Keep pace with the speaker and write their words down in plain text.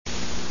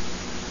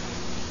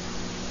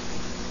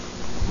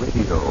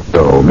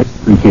Radio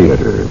Mystery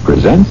Theater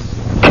presents...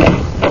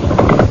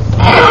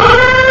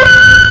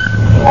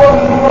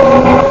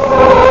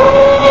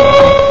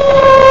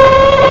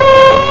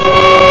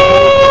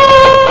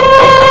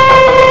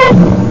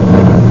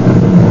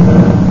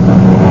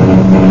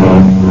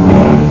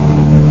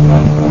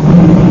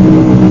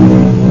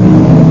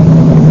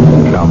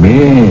 Come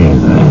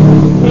in.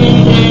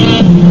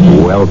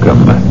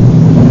 Welcome.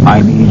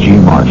 I'm E.G.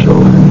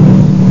 Marshall.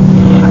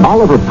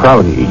 Oliver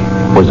Prouty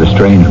was a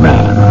strange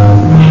man.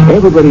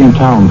 Everybody in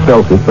town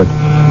felt it, but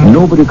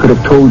nobody could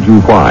have told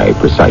you why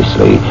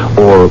precisely,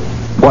 or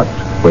what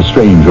was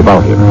strange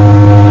about him.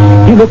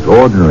 He looked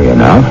ordinary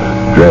enough,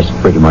 dressed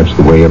pretty much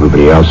the way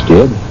everybody else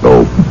did,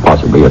 though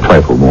possibly a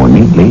trifle more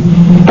neatly,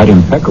 had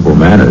impeccable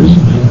manners,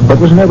 but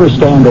was never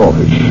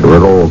standoffish or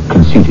at all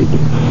conceited.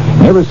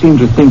 Never seemed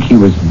to think he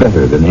was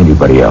better than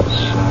anybody else.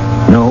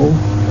 No,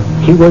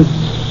 he was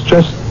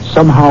just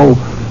somehow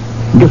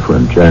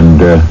different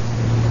and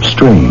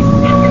strange.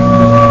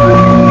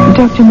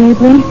 Dr.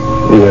 Mabley?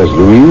 Yes,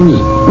 Louise?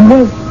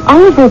 Was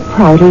Oliver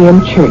Prouty in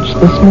church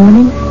this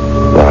morning?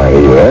 Why,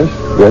 yes.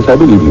 Yes, I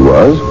believe he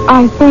was.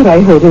 I thought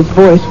I heard his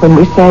voice when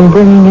we sang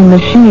Bringing in the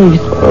Sheaves.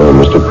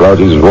 Mr.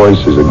 Prouty's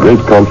voice is a great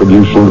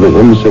contribution to the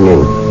hymn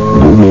singing.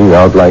 Booming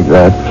out like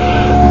that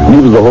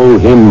gives the whole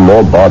hymn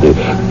more body.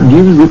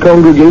 Gives the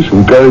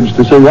congregation courage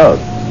to sing out.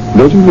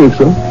 Don't you think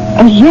so?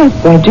 Yes,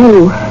 I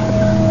do.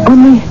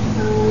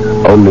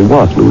 Only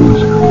what,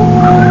 Louise?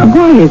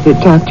 Why is it,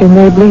 Dr.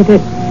 Mabley,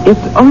 that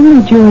it's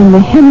only during the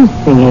hymn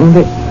singing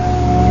that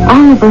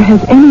Oliver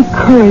has any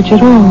courage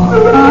at all?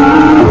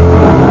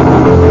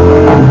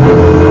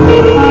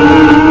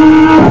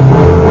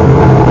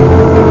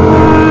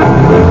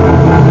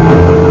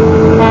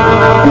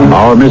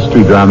 Our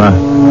mystery drama,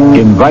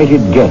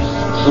 Invited Guests,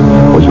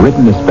 was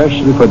written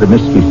especially for the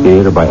Mystery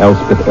Theater by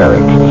Elspeth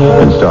Eric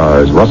and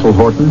stars Russell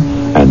Horton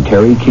and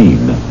Terry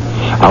Keane.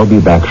 I'll be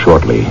back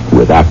shortly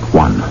with Act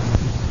 1.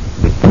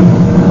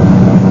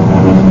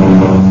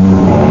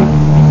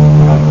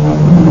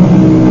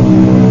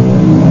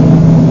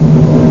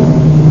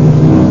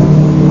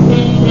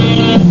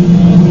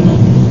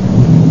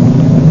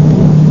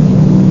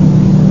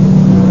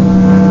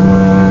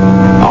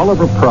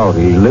 Oliver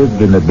Prouty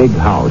lived in the big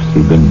house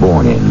he'd been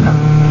born in.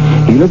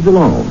 He lived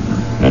alone,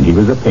 and he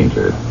was a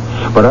painter.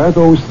 But are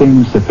those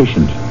things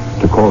sufficient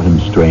to call him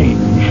strange?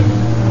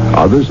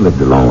 Others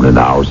lived alone in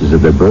the houses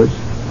of their birth.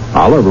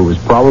 Oliver was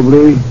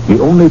probably the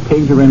only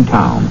painter in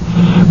town.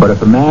 But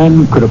if a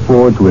man could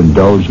afford to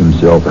indulge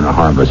himself in a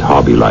harmless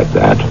hobby like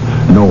that,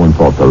 no one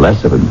thought the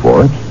less of him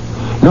for it.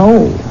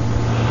 No.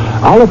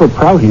 Oliver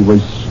Prouty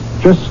was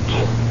just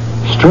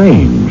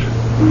strange.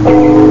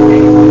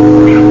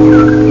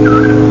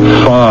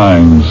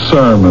 Fine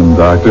sermon,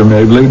 Dr.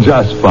 Mabley,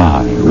 just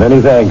fine.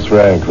 Many thanks,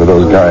 Frank, for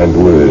those kind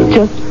words.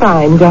 Just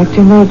fine,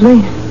 Dr.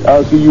 Mabley.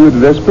 I'll see you at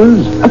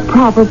Vespers?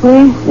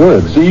 Probably.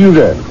 Good. See you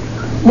then.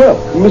 Well,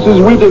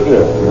 Mrs.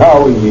 Whittaker,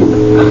 how are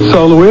you?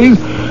 So, Louise,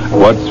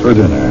 what's for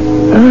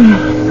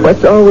dinner?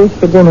 What's always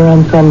for dinner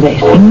on Sundays?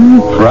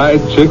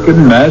 Fried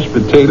chicken, mashed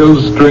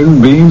potatoes,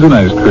 string beans, and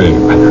ice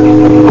cream.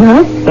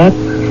 Well, that's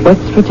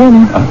what's for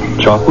dinner.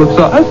 Chocolate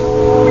sauce?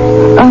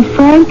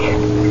 Frank,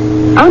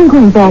 I'm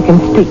going back and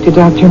speak to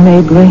Dr.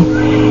 Mabley.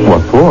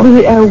 What for?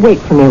 Wait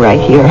for me right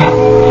here.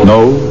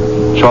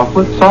 No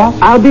chocolate sauce?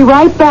 I'll be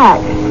right back.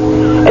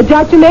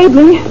 Dr.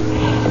 Mabley.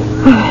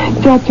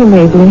 Dr.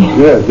 Mabley.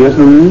 Yes,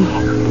 Louise?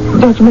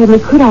 Dr. Mabley,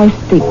 could I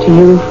speak to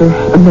you for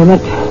a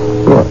minute?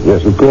 Oh,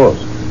 yes, of course.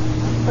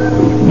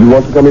 You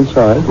want to come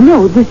inside?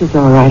 No, this is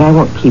all right. I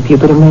won't keep you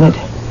but a minute.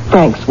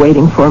 Frank's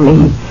waiting for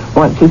me. He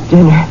wants his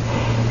dinner.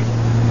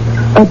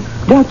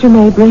 Dr.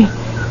 Mabley,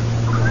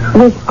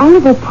 was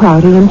Oliver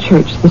Prouty in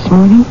church this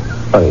morning?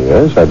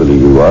 Yes, I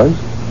believe he was.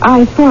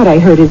 I thought I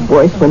heard his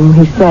voice when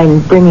he sang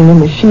Bringing in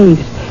the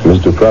Sheaves.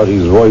 Mr.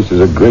 Prouty's voice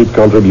is a great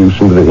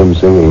contribution to the hymn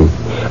singing.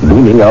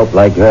 Booming out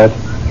like that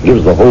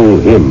gives the whole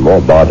hymn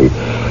more body.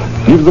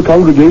 Gives the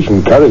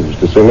congregation courage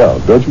to sing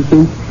out, don't you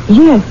think?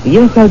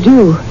 Yes, I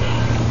do.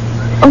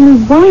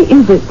 Only why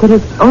is it that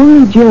it's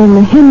only during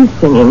the hymn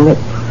singing that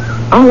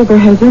Oliver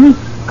has any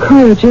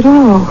courage at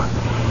all?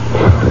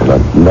 Well,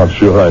 I'm not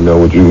sure I know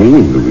what you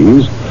mean,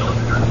 Louise.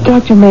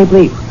 Dr.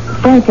 Mabley,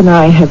 Frank and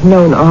I have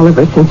known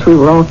Oliver since we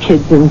were all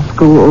kids in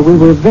school. We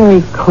were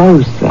very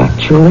close,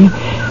 actually.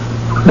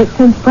 But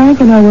since Frank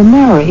and I were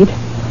married,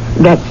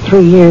 that's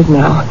 3 years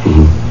now,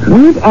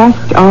 we've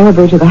asked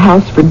Oliver to the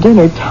house for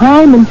dinner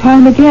time and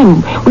time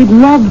again. We'd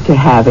love to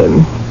have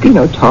him,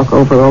 talk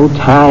over old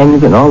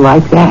times and all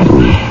like that.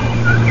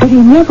 But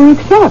he never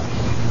accepts.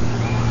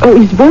 Oh,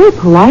 he's very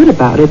polite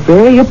about it,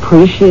 very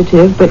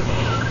appreciative, but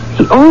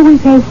he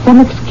always has some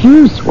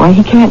excuse why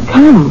he can't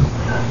come.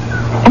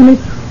 And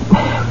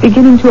it's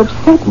beginning to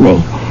upset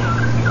me.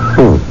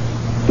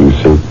 You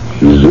think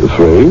he's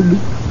afraid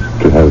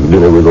to have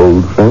dinner with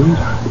old friends?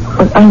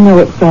 Well, I know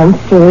it sounds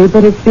silly,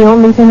 but it's the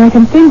only thing I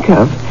can think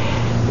of.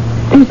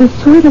 There's a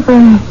sort of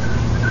a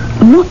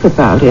look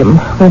about him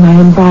when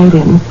I invite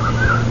him.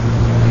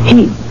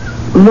 He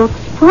looks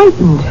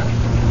frightened,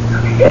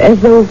 as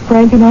though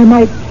Frank and I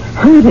might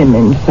hurt him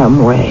in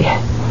some way.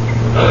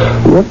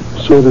 What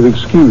sort of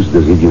excuse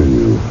does he give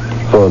you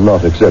for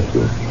not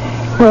accepting?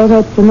 Well,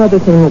 that's another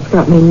thing that's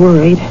got me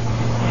worried.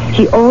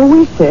 He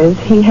always says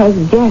he has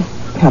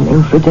guests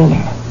coming for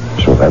dinner.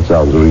 So that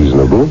sounds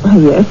reasonable.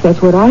 Yes,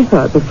 that's what I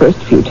thought the first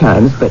few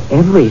times, but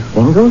every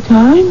single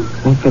time?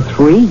 Like for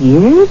 3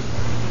 years?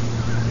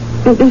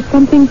 There's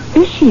something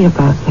fishy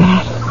about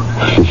that.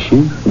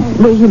 Fishy?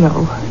 Well, you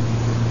know,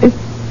 it's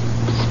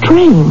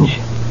strange.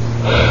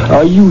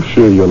 Are you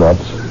sure you're not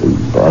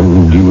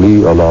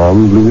unduly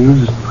alarmed,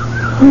 Louise?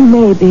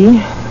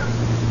 Maybe.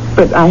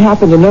 But I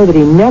happen to know that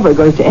he never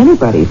goes to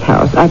anybody's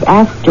house. I've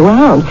asked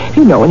around,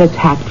 you know, in a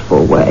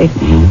tactful way.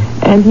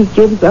 Mm-hmm. And he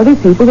gives other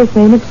people the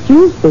same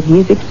excuse, that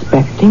he's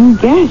expecting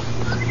guests.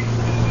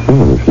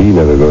 Well, if he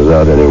never goes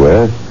out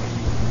anywhere,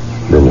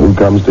 then who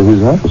comes to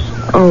his house?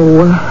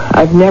 Oh,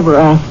 I've never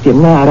asked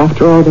him that.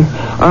 After all, there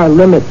are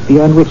limits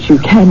beyond which you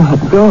cannot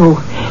go,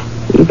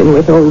 even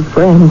with old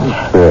friends.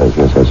 Yes,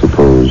 I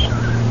suppose.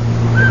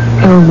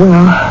 Oh,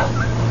 well,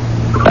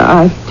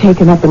 I've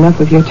taken up enough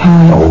of your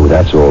time. Oh,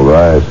 that's all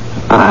right.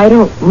 I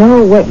don't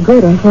know what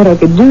good I thought I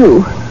could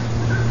do.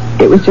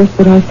 It was just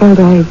that I felt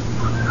I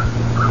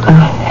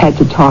had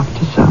to talk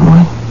to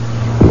someone.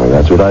 Well,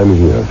 that's what I'm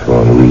here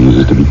for, Louise,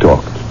 is to be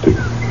talked to.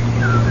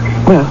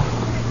 Well,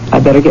 I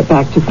better get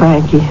back to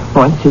Frankie,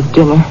 wants his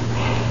dinner.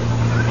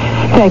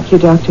 Thank you,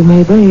 Dr.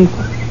 Mabley,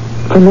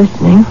 for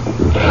listening.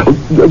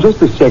 Oh,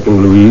 just a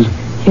second, Louise.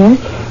 Yes?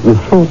 The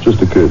thought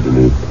just occurred to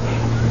me.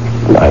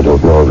 I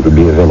don't know if it would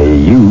be of any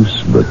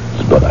use,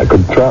 but I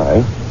could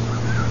try.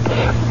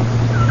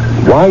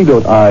 Why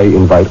don't I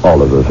invite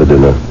Oliver for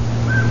dinner?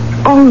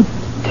 Oh,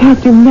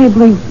 Dr.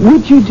 Mabley,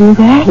 would you do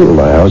that? Well,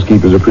 my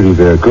housekeeper's a pretty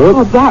fair cook.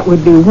 Oh, that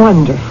would be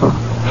wonderful.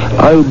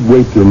 I'll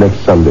wait till next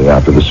Sunday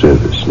after the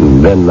service,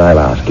 and then I'll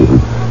ask him.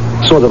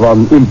 Sort of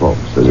on impulse,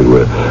 as it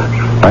were.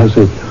 I'll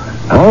say,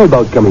 how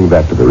about coming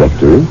back to the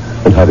rectory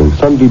and having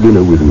Sunday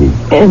dinner with me?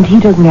 And he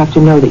doesn't have to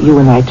know that you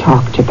and I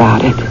talked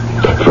about it.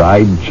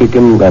 Fried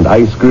chicken and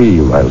ice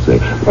cream, I'll say.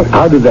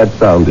 How did that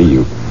sound to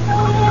you?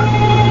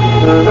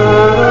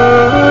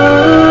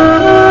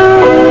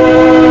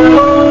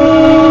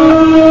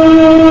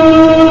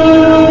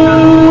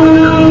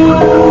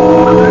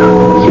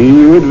 See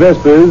you at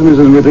Vespers,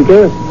 Mrs.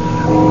 Whittaker.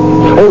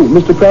 Oh,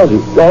 Mr.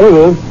 Krause.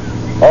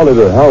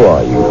 Oliver, how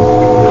are you?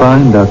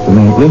 Fine, Dr.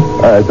 Mabley.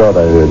 I thought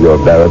I heard your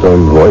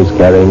baritone voice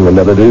carrying the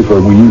melody for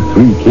We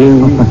Three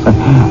Kings.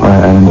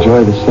 I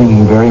enjoy the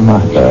singing very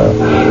much.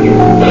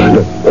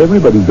 Look,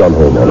 everybody's gone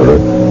home, Oliver.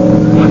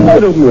 Why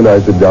don't you and I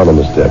sit down on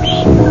the steps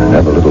and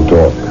have a little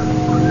talk?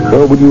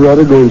 Or would you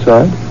rather go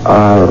inside?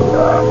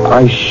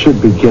 I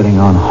should be getting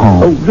on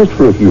home. Oh, just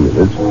for a few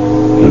minutes.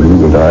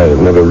 You and I have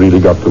never really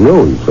got to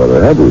know each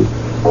other, have we?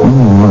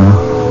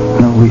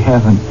 No, we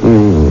haven't.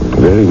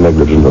 Very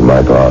negligent on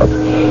my part.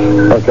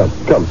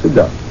 Come, sit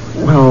down.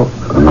 Well,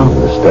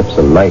 The steps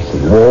are nice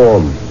and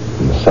warm.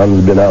 And the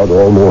sun's been out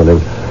all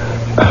morning.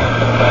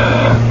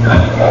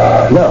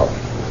 Now,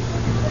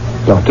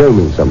 tell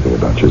me something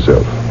about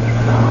yourself.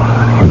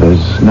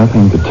 there's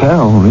nothing to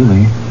tell,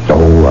 really.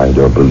 Oh, I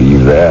don't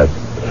believe that.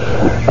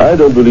 I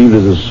don't believe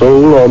there's a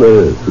soul on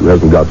earth who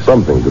hasn't got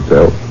something to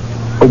tell.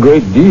 A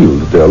great deal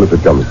to tell if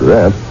it comes to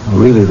that.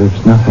 Really,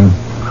 there's nothing.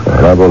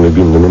 Well, I've only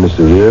been the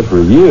minister here for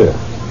a year.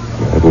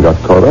 I haven't got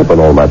caught up on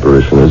all my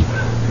parishioners.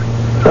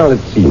 Now,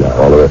 let's see now,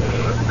 Oliver.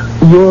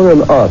 You're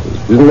an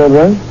artist, isn't that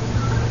right?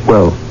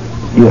 Well,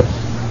 yes.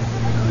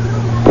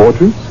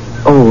 Portraits?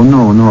 Oh,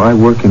 no, I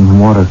work in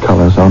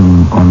watercolors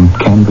on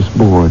canvas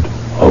board.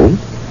 Oh?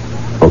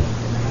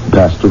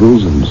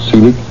 Pastorals and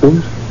scenic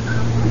things?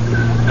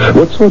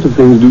 What sort of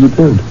things do you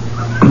paint?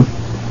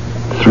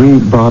 3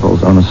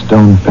 bottles on a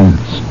stone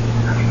fence.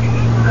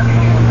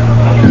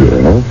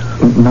 Yeah?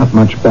 Not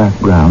much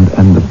background,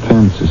 and the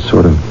fence is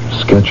sort of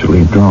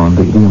sketchily drawn.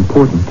 The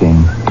important thing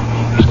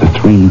is the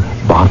 3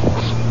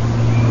 bottles.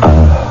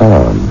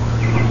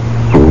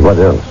 What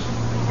else?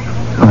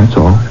 That's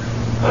all.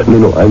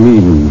 No, I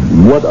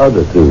mean, what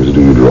other things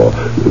do you draw?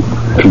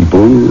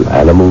 People,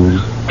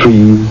 animals,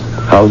 trees,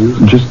 houses?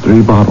 Just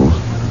 3 bottles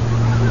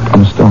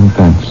on a stone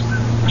fence.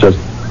 Just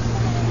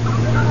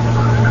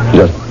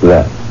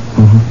that?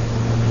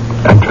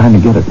 Mm-hmm. I'm trying to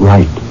get it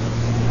right.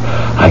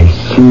 I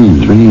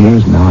see. 3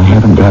 years now, I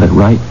haven't got it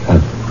right.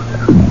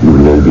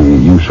 Maybe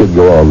you should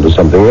go on to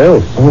something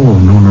else. Oh,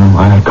 no,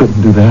 I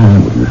couldn't do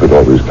that. You could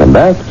always come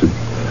back to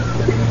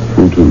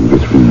the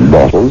 3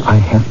 bottles. I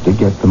have to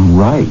get them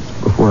right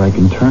before I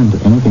can turn to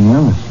anything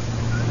else.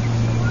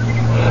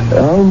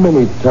 How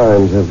many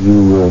times have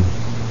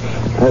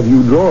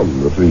you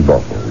drawn the 3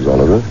 bottles,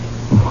 Oliver?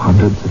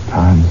 Hundreds of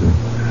times.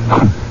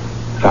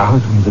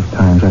 Thousands of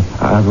times.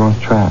 I've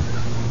lost track.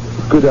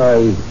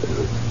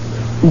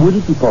 Would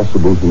it be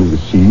possible for me to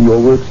see your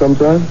work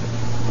sometime?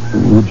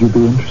 Would you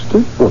be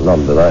interested? Well, not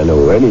that I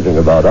know anything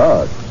about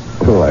art.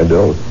 Oh, I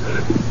don't.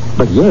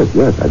 But yes,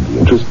 I'd be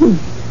interested.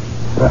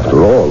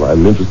 After all,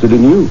 I'm interested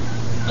in you.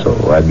 So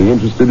I'd be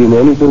interested in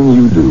anything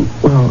you do.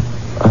 Well,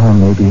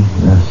 maybe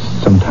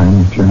sometime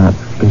if you're not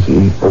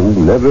busy. Oh,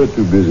 never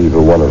too busy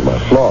for one of my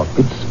flock.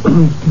 It's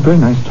very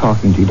nice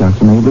talking to you,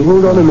 Dr. Mabley.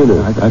 Hold on a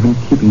minute. I've been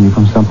keeping you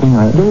from something.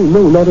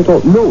 No, not at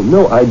all.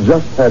 No, I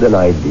just had an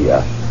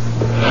idea.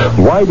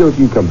 Why don't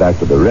you come back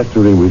to the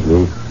rectory with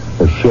me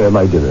and share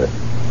my dinner?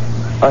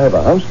 I have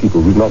a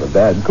housekeeper who's not a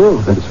bad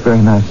cook. That's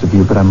very nice of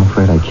you, but I'm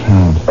afraid I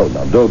can't. Oh,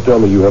 now, don't tell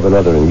me you have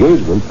another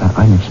engagement.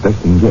 I'm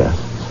expecting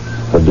guests.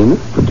 For dinner?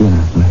 For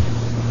dinner, yes.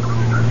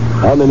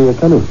 How many are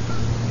coming?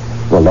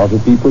 A lot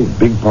of people?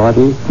 Big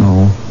party?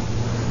 No.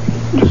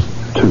 Just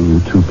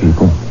two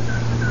people.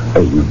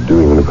 Are you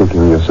doing the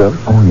cooking yourself?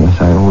 Oh, yes,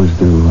 I always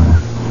do.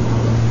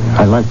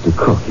 I like to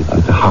cook.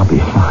 It's a hobby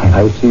of mine.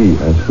 I see.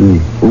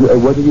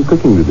 What are you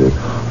cooking today?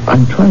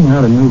 I'm trying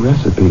out a new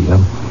recipe.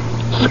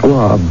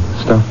 Squab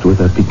stuffed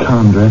with a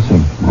pecan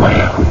dressing.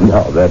 Wow,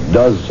 now that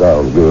does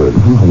sound good.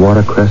 A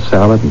watercress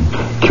salad and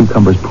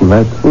cucumbers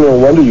poulette. No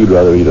wonder you'd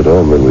rather eat at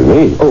home than with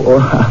me.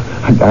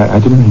 I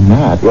didn't mean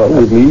that. Well,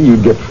 with me,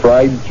 you'd get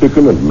fried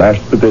chicken and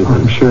mashed potatoes.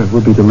 I'm sure it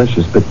would be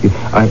delicious, but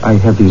I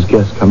have these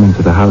guests coming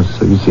to the house,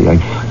 so you see, I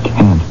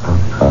can't.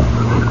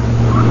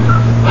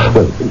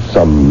 Well,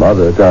 some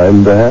other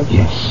time, perhaps?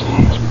 Yes,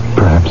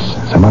 perhaps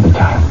some other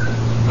time.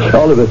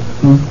 Oliver,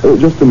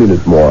 just a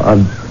minute more.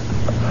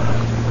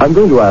 I'm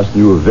going to ask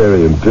you a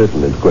very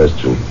impertinent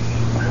question.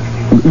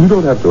 You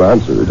don't have to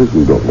answer it if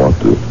you don't want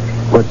to.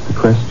 What's the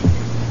question?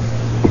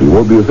 You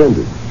won't be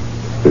offended.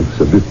 It's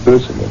a bit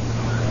personal.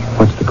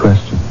 What's the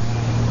question?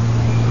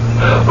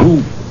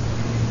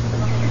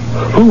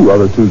 Who are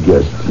the two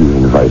guests you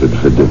invited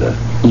for dinner?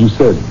 You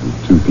said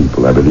 2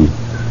 people, I believe.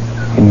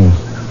 Yes,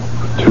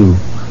 2.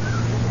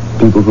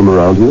 People from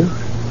around here?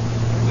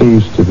 They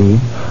used to be.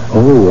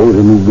 Oh,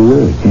 they moved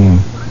away. Yeah,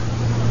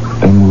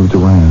 they moved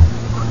away.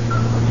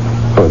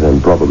 Oh,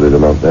 then probably they're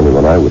not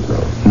anyone I would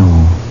know.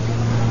 No,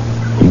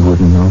 you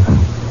wouldn't know them.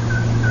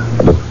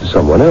 But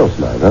someone else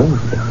might, huh?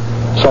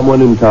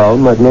 Someone in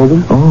town might know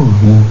them? Oh,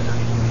 yes.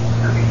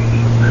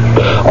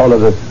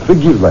 Oliver,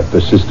 forgive my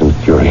persistent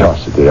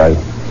curiosity. I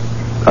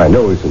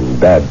know it's in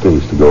bad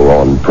taste to go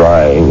on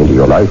prying into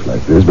your life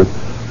like this, but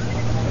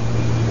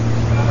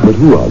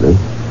who are they?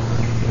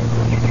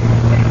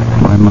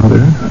 My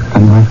mother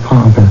and my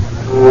father.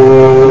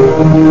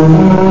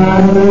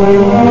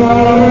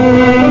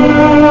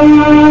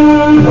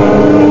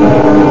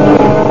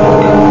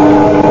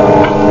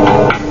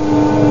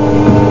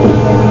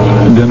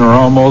 Dinner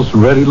almost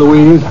ready,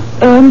 Louise?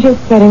 I'm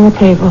just setting the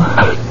table.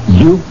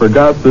 You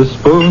forgot the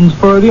spoons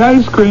for the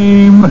ice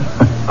cream.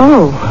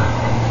 Oh,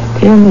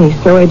 dear me,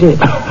 so I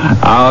did.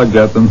 I'll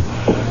get them.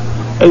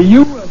 Hey,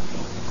 you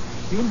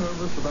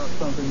nervous about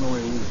something,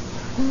 Louise?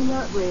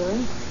 Not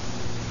really.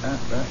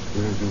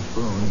 Here's your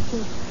spoon.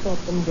 Just set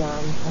them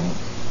down, thanks.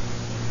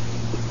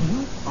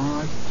 You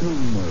are too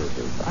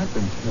nervous. I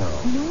can tell.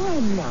 No,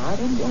 I'm not.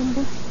 I'm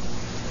just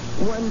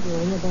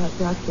wondering about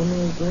Dr.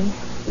 Mabley.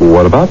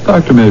 What about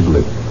Dr.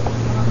 Mabley?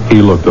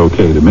 He looked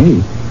okay to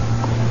me.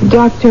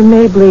 Dr.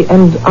 Mabley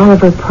and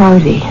Oliver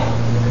Prouty.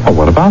 Oh,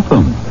 what about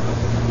them?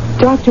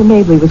 Dr.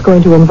 Mabley was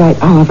going to invite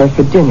Oliver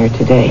for dinner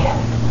today,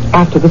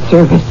 after the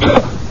service.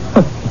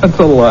 That's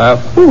a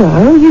laugh.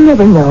 Well, you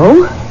never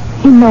know.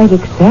 He might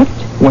accept.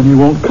 When he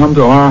won't come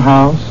to our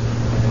house?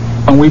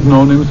 And we've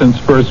known him since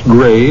first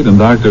grade, and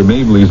Dr.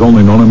 Mabley's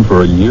only known him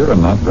for a year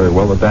and not very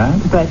well at that.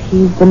 But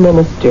he's the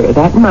minister.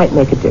 That might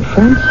make a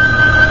difference.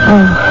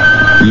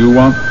 You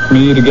want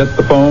me to get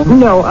the phone?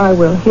 No, I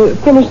will. Here,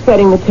 finish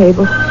setting the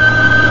table.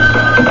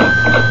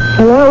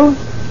 Hello?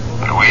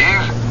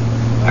 Louise,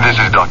 this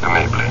is Dr.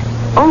 Mabley.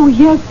 Oh,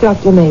 yes,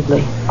 Dr.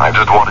 Mabley. I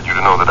just wanted you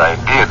to know that I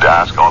did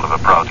ask Oliver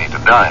Prouty to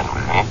dine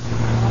with me.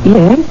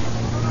 Yes?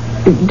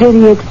 Did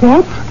he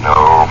accept?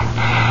 No,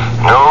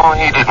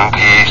 he didn't.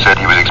 He said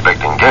he was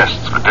expecting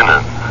guests for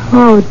dinner.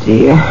 Oh,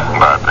 dear.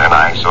 But then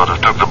I sort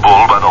of took the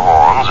bull by the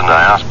horns and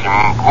I asked him,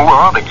 who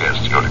are the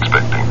guests you're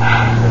expecting?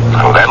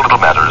 So that little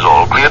matter is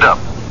all cleared up.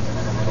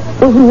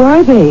 Well, who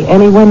are they?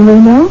 Anyone we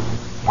know?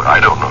 Well, I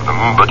don't know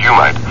them, but you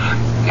might.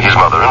 His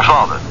mother and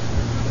father.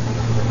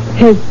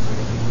 His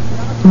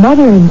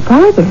mother and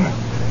father?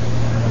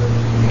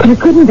 But it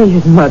couldn't be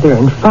his mother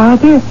and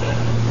father.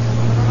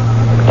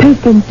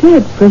 They've been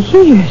dead for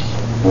years.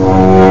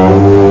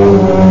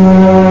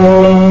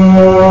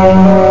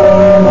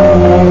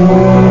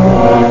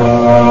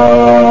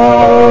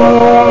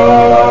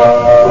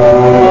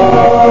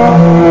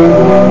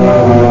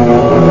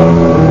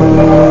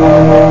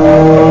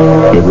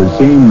 It would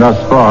seem thus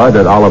far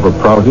that Oliver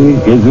Prouty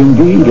is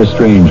indeed a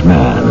strange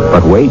man.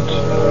 But wait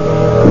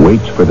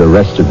for the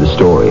rest of the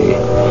story.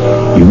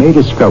 You may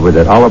discover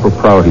that Oliver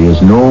Prouty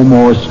is no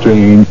more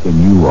strange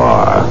than you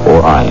are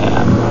or I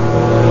am.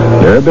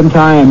 There have been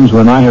times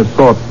when I have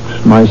thought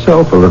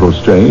myself a little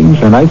strange,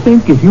 and I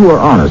think if you are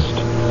honest,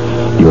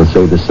 you'll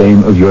say the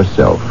same of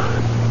yourself.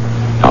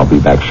 I'll be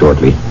back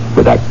shortly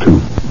with Act 2.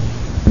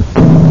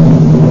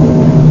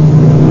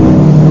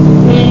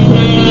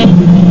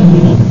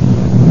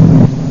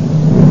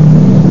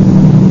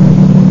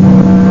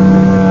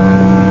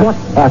 What,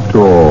 after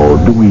all,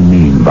 do we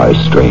mean by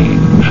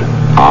strange?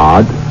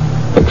 Odd?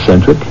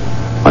 Eccentric?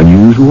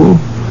 Unusual?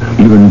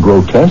 even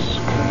grotesque?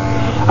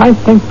 I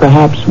think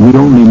perhaps we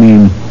only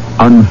mean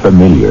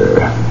unfamiliar,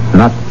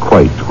 not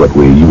quite what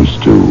we're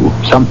used to,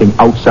 something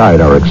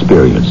outside our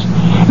experience,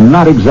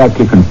 not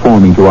exactly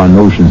conforming to our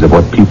notions of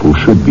what people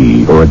should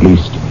be, or at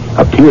least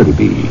appear to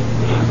be.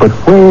 But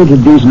where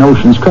did these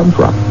notions come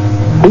from?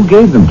 Who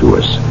gave them to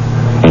us?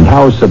 And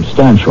how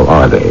substantial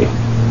are they?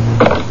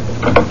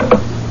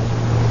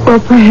 Well,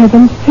 for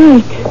heaven's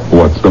sake.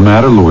 What's the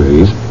matter,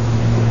 Louise?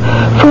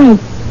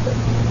 Frank,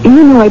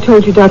 you know I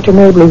told you Dr.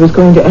 Mabley was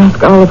going to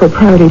ask Oliver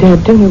Prouty to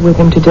have dinner with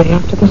him today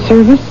after the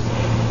service?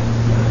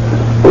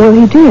 Well,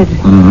 he did.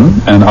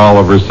 Mm-hmm. And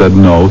Oliver said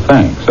no,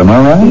 thanks. Am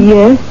I right?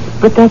 Yes,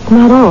 but that's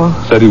not all.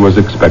 Said he was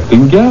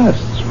expecting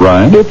guests,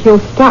 right? If you'll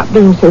stop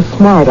being so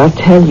smart, I'll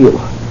tell you.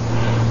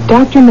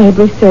 Dr.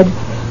 Mabley said,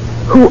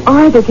 who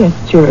are the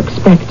guests you're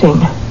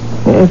expecting?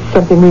 It's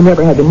something we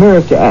never had the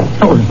nerve to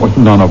ask. Oh, well,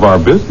 none of our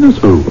business,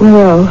 who?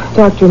 Well,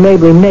 Dr.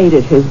 Mabley made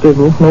it his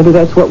business. Maybe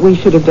that's what we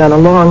should have done a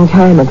long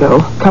time ago.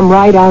 Come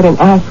right out and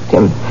asked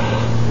him.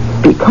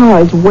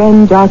 Because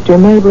when Dr.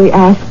 Mabley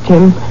asked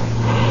him,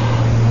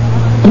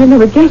 you'll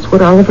never guess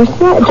what Oliver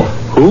said.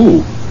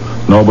 Who?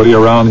 Nobody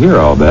around here,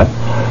 I'll bet.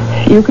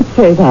 You could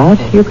say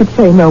that. You could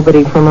say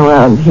nobody from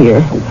around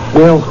here.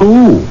 Well,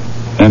 who?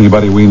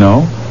 Anybody we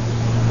know?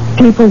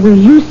 People we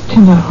used to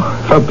know.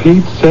 For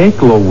Pete's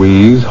sake,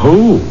 Louise,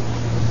 who?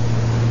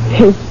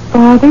 His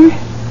father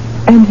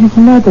and his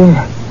mother.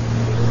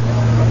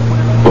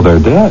 Well, they're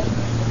dead.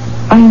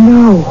 I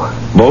know.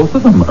 Both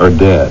of them are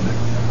dead.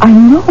 I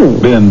know.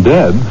 Been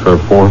dead for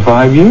 4 or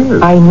 5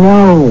 years. I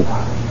know.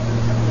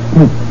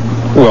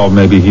 Well,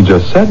 maybe he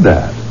just said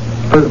that.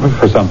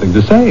 For something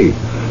to say.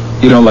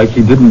 You know, like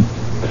he didn't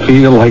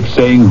feel like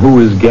saying who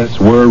his guests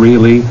were,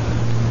 really.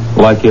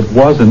 Like it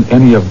wasn't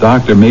any of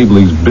Dr.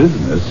 Mabley's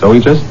business, so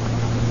he just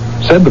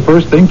said the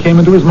first thing came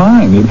into his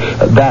mind.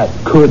 That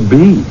could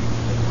be.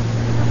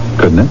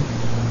 Couldn't it?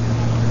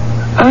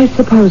 I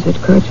suppose it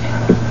could.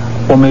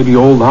 Well, maybe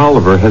old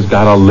Oliver has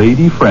got a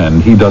lady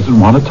friend he doesn't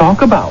want to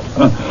talk about.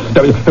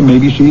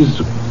 Maybe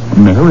she's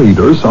married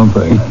or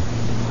something.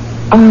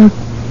 A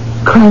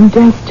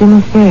clandestine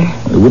affair.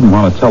 I wouldn't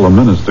want to tell a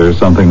minister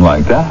something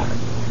like that.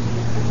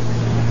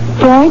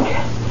 Frank,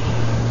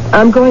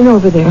 I'm going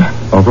over there.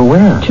 Over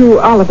where? To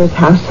Oliver's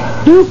house.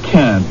 You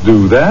can't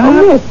do that.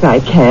 Oh, yes, I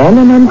can,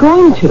 and I'm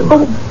going to.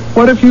 Oh,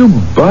 what if you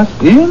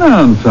bust in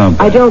on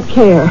something? I don't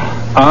care.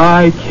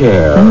 I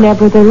care.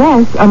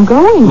 Nevertheless, I'm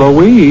going.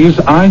 Louise,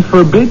 I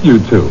forbid you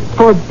to.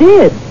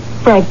 Forbid?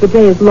 Frank, the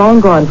day is long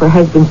gone for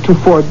husbands to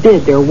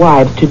forbid their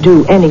wives to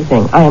do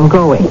anything. I am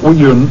going. Well,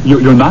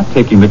 you're not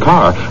taking the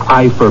car.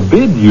 I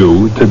forbid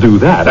you to do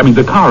that. I mean,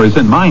 the car is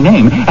in my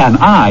name, and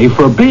I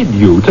forbid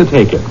you to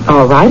take it.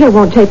 All right, I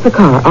won't take the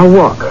car. I'll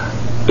walk.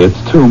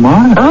 It's too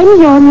much.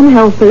 I'm young and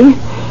healthy.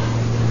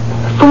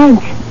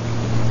 Frank,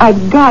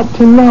 I've got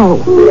to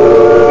know.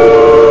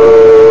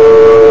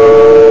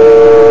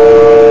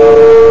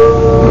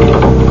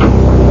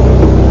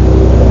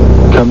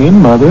 Come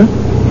in, Mother.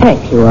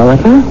 Thank you,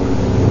 Oliver.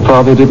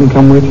 Father didn't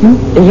come with you?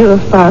 Your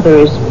father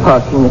is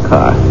parking the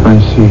car. I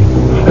see.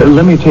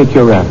 Let me take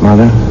your wrap,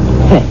 Mother.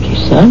 Thank you,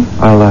 son.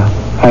 I'll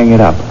hang it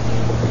up.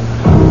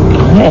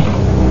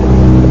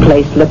 The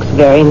place looks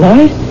very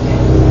nice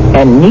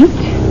and neat.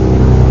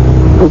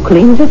 Who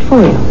cleans it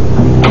for you?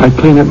 I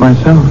clean it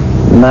myself.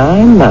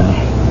 My,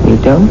 you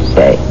don't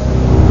say.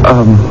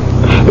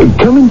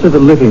 Come into the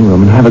living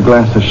room and have a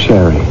glass of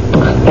sherry.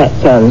 That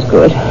sounds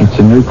good. It's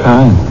a new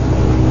kind.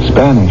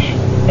 Spanish.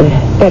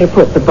 Better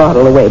put the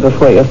bottle away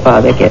before your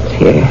father gets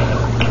here.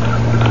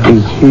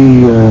 Is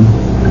he,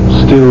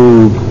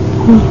 still...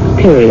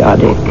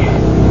 Periodic.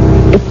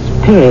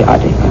 It's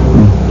periodic.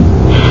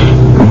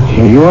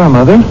 Here you are,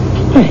 Mother.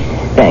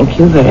 Thank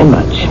you very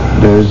much.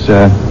 There's,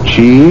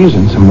 cheese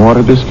and some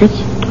water biscuits.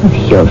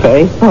 You're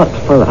very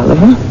thoughtful,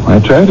 Oliver. I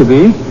try to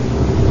be.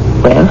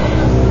 Well,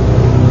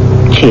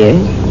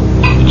 cheers.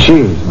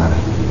 Cheers, Mother.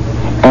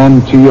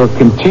 And to your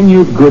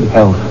continued good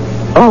health.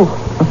 Oh,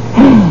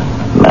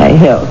 my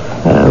health.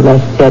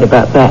 Less said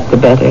about that, the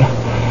better.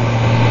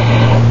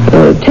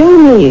 Tell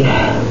me,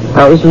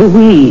 how's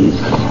Louise?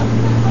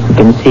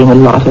 Been seeing a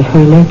lot of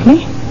her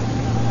lately?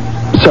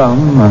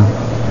 Some.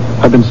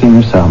 I've been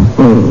seeing her some.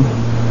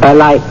 I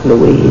like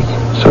Louise.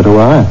 So do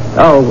I.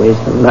 Always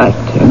liked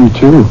her. Me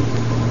too.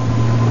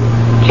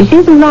 She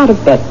sees a lot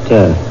of that,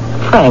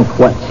 Frank,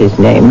 what's his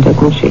name,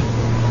 doesn't she?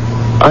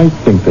 I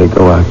think they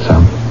go out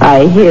some.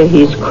 I hear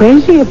he's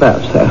crazy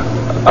about her.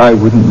 I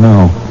wouldn't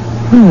know.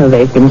 Well,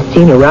 they've been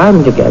seen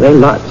around together,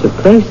 lots of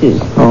places.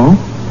 Oh?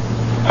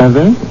 Have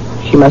they?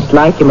 She must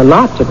like him a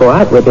lot to go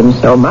out with him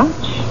so much,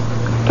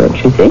 don't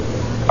you think?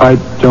 I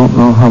don't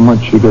know how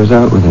much she goes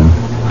out with him.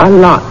 A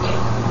lot.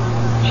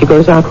 She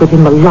goes out with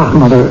him a lot.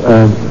 Mother,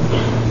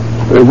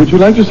 would you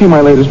like to see my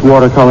latest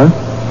watercolor?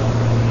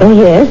 Oh,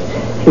 yes,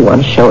 if you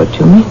want to show it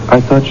to me. I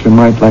thought you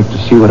might like to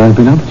see what I've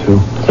been up to.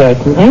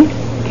 Certainly,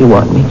 if you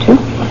want me to.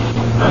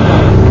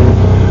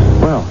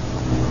 Well,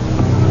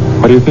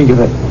 what do you think of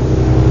it?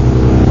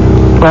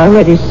 I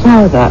already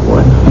saw that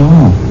one.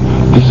 Oh,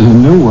 this is a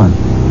new one.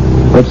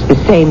 It's the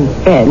same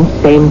fence,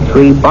 same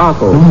 3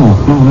 bottles.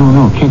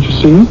 No. Can't you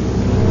see?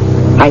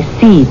 I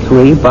see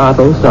 3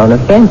 bottles on a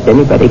fence.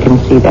 Anybody can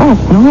see that.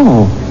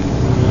 No.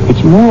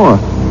 It's more.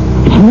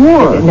 It's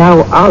more.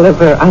 Now,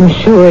 Oliver, I'm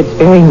sure it's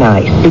very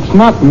nice. It's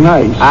not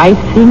nice. I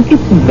think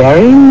it's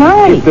very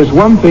nice. If there's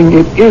one thing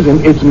it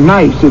isn't, it's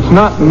nice. It's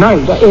not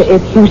nice.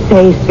 If you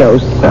say so,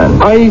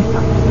 son. I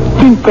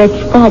think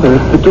that's Father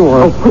at the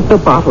door. Oh, put the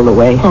bottle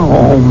away.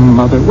 Oh,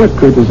 Mother, what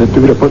good does it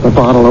do to put the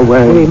bottle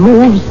away? It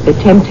removes the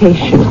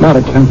temptation. It's not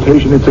a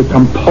temptation, it's a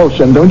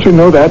compulsion. Don't you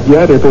know that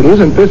yet? If it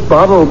isn't this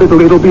bottle,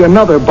 it'll be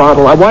another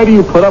bottle. Why do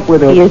you put up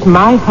with it? He is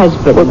my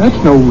husband. Well,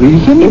 that's no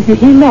reason. If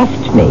he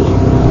left me,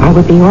 I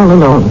would be all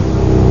alone.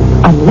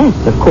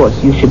 Unless, of course,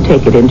 you should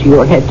take it into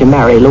your head to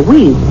marry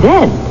Louise.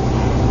 Then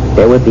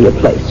there would be a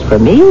place for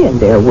me, and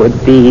there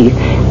would be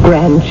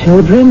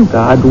grandchildren,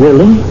 God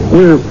willing.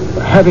 We're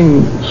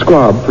having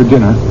squab for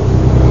dinner.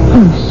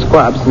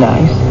 Squab's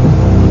nice.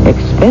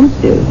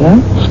 Expensive,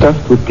 huh?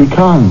 Stuffed with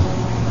pecans.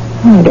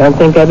 I don't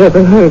think I've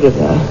ever heard of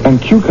that.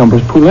 And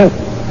cucumbers poulet.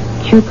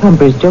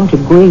 Cucumbers don't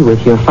agree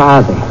with your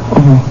father.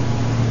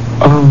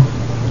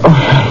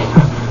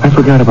 I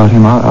forgot about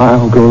him.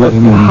 I'll go let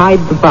him in.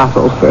 Hide the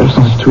bottle first.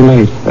 Oh, it's too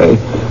late.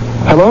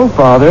 Hello,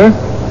 Father.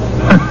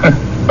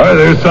 Hi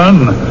there,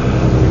 son.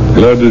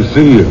 Glad to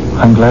see you.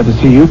 I'm glad to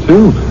see you,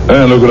 too.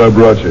 And look what I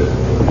brought you.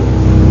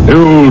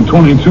 Your old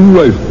 .22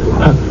 rifle.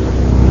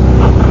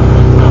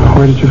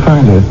 Where did you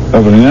find it?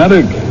 Up in the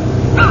attic.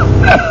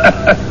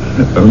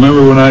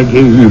 Remember when I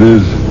gave you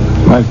this?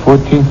 My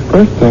 14th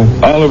birthday.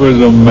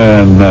 Oliver's a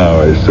man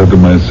now, I said to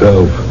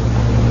myself.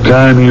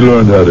 Time he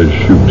learned how to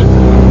shoot.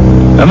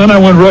 And then I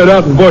went right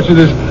out and bought you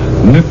this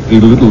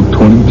nifty little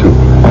 .22.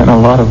 And a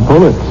lot of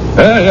bullets.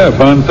 Yeah,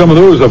 found some of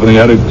those up in the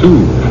attic,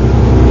 too.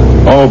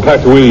 All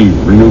packed away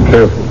real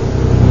careful.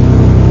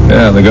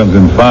 Yeah, the gun's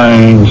in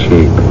fine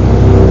shape.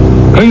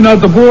 Cleaned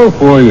out the bore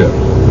for you.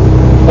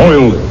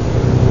 Oiled it.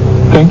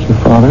 Thank you,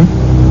 Father.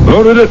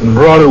 Loaded it and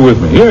brought it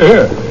with me.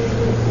 Here.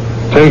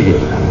 Take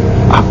it.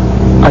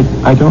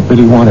 I don't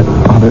really want it,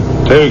 Father.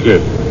 Take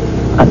it.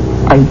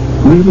 I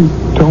really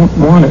don't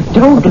want it.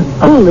 Don't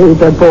bully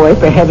the boy,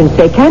 for heaven's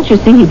sake. Can't you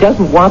see he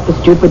doesn't want the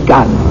stupid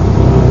gun?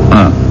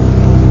 Huh.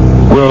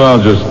 Well,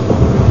 I'll just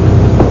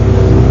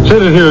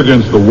set it here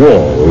against the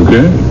wall,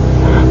 okay?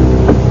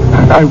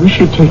 I wish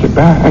you'd take it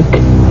back.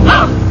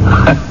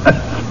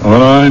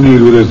 What I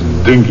need with this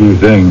dinky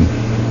thing,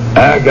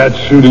 I got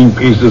shooting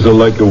pieces of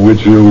like a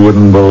witch you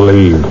wouldn't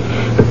believe.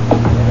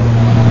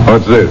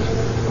 What's this?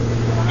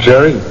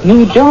 Sherry?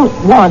 You don't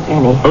want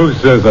any. Who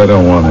says I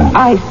don't want it?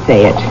 I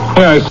say it.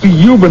 Yeah, I see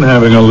you've been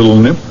having a little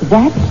nip.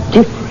 That's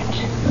different.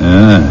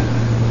 Yeah.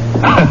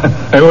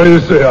 Hey, what do you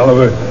say,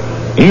 Oliver?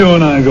 You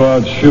and I go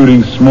out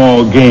shooting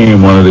small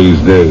game one of these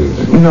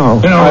days. No.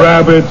 You know,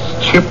 rabbits,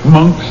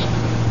 chipmunks.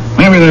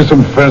 Maybe there's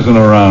some pheasant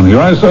around here.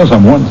 I saw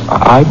some once.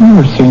 I've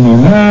never seen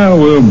any. Yeah,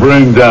 we'll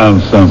bring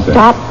down something.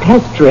 Stop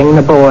pestering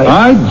the boy.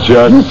 I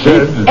just You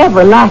said... keep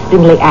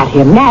everlastingly at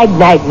him. Nag.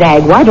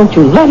 Why don't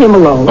you let him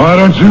alone? Why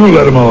don't you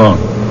let him alone?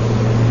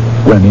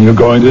 When are you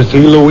going to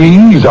see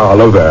Louise,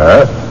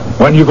 Oliver?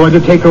 When are you going to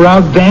take her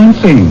out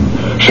dancing?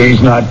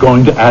 She's not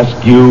going to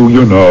ask you,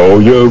 you know.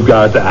 You've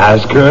got to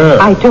ask her.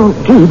 I don't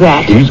do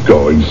that. She's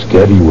going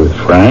steady with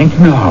Frank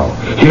now.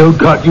 He'll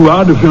cut you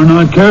out if you're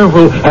not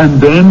careful, and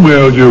then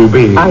where'll you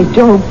be? I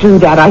don't do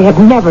that. I have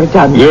never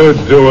done that. You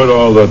do it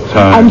all the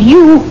time. And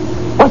you,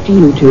 what do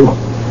you do?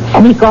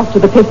 Sneak off to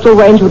the pistol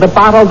range with a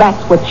bottle?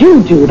 That's what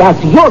you do.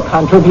 That's your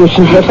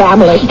contribution to the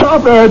family.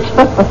 Stop it!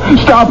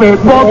 Stop it,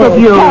 both of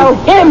you! Tell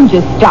him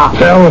to stop.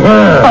 Tell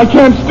her. I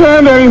can't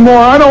stand anymore.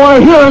 I don't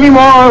want to hear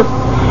anymore.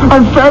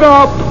 I'm fed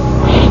up.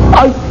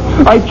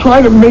 I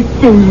try to make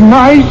things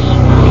nice,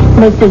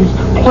 make things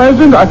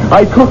pleasant.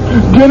 I cook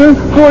dinner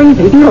for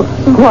you.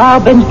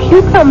 Squab and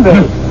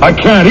cucumbers. I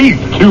can't eat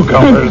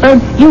cucumbers.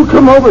 And you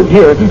come over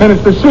here, and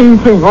it's the same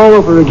thing all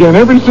over again.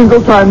 Every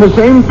single time, the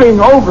same thing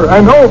over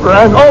and over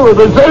and over.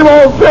 The same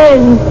old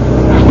thing.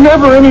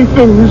 Never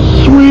anything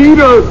sweet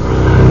or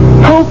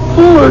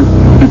helpful or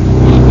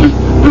just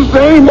the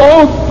same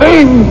old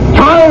thing.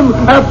 Time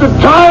after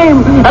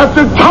time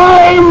after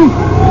time.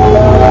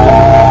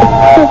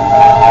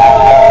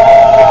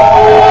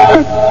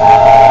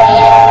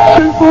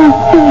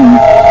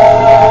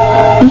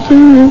 The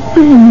same old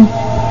thing.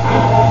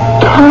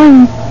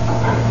 Time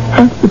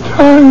after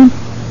time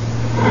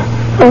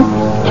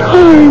after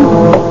time.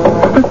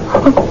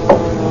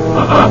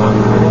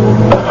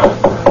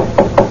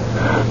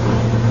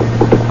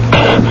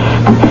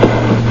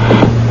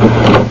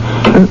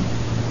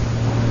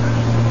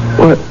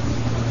 What?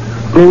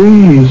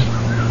 Louise,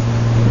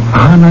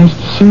 how nice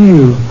to see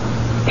you.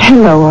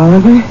 Hello,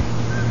 Oliver.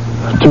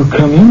 Do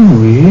come in,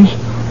 Louise.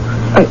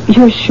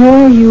 You're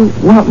sure you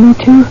want me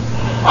to?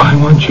 I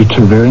want you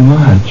to very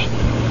much.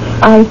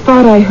 I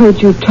thought I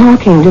heard you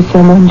talking to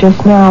someone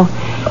just now.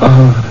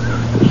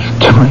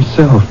 To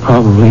myself,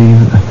 probably.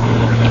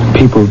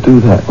 People do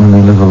that when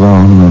they live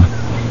alone.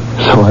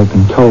 So I've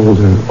been told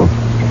or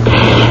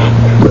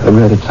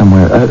read it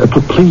somewhere.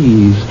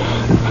 Please,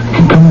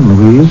 come in,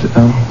 Louise.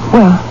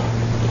 Well,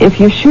 If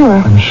you're sure.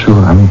 I'm sure.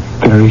 I'm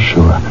very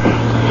sure.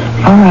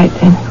 All right,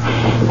 then.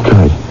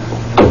 Good.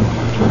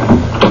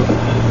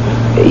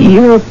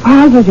 You're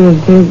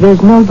positive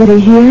there's nobody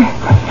here?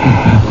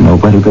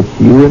 Nobody but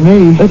you and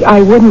me. But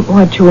I wouldn't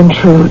want to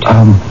intrude.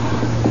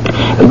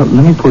 Let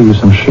me pour you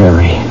some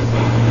sherry.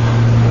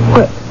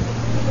 But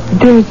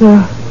there's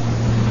a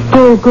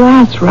full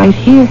glass right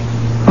here.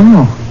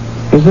 Oh,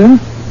 is there?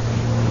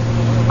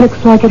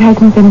 Looks like it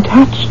hasn't been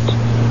touched.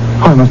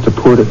 Oh, I must have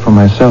poured it for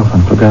myself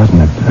and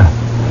forgotten it.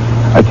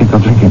 I think I'll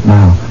drink it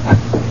now.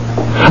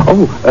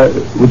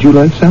 Would you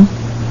like some?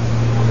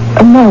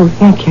 No,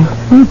 thank you.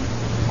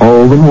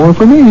 All the more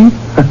for me.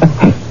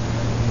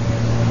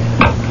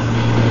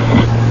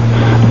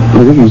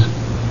 Louise,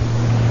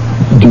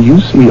 do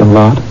you see a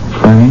lot,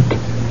 Frank?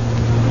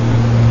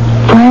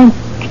 Frank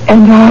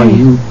and I... Are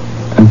you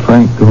and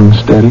Frank going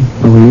steady,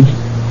 Louise?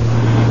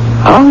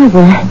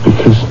 Oliver...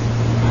 Because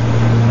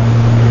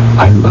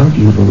I love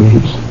you,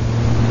 Louise.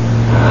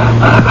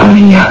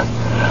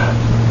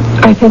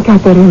 I think I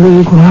better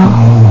leave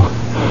now.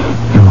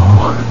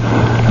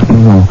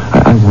 No,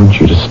 I want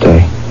you to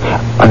stay.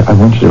 I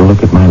want you to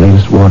look at my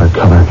latest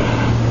watercolor.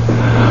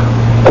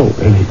 Oh,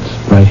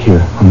 it's right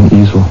here on the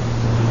easel.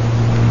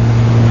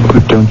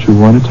 But don't you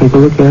want to take a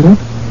look at it?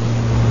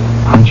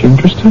 Aren't you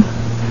interested?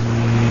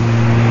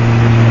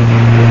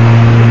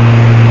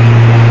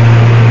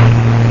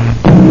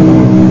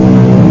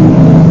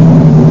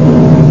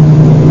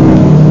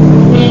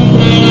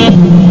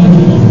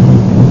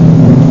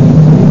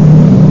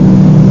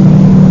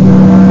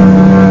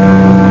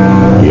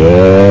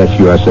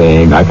 You are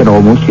saying, I can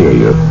almost hear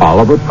you.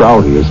 Oliver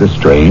Prouty is a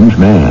strange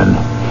man.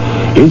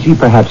 Is he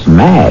perhaps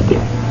mad?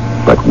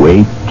 But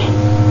wait.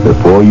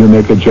 Before you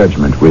make a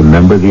judgment,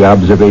 remember the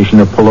observation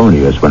of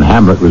Polonius when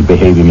Hamlet was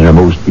behaving in a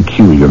most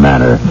peculiar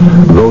manner.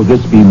 Though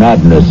this be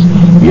madness,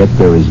 yet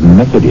there is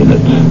method in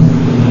it.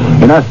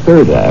 In our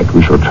third act,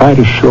 we shall try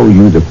to show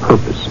you the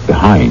purpose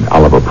behind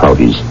Oliver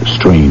Prouty's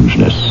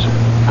strangeness.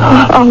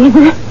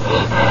 Oliver,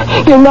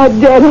 you're not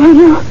dead, are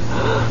you?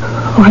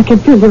 Oh, I can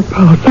feel your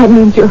pulse. That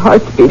means your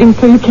heart's beating,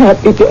 so you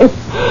can't be dead.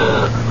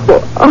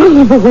 Oh,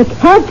 Oliver, what's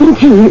happened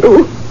to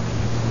you?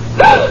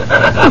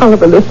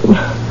 Oliver, listen.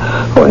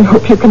 Oh, I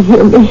hope you can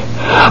hear me.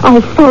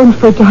 I've phoned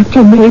for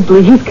Dr.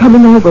 Mabley. He's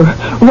coming over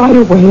right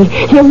away.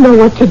 He'll know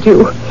what to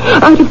do.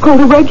 I'd have called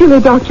a regular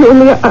doctor,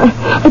 only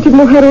I didn't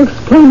know how to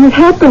explain what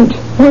happened,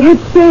 what I'd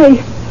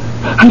say.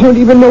 I don't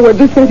even know what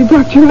to say to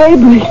Dr.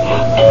 Mabley.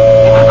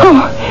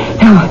 Oh,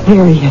 now,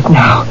 there he is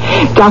now.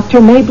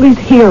 Dr. Mabley's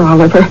here,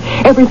 Oliver.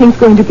 Everything's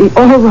going to be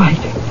all right.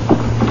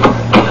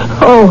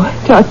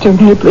 Oh, Dr.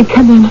 Mabley,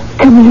 come in.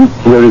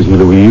 Where is he,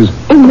 Louise?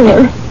 In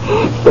there.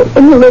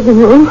 In the living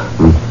room.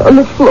 On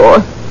the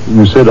floor.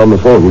 You said on the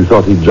phone we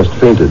thought he'd just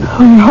fainted.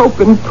 I hope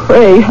and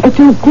pray. I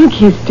don't think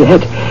he's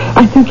dead.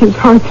 I think his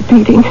heart's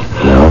beating.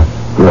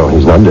 No,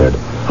 he's not dead.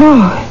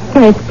 Oh,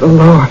 thank the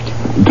Lord.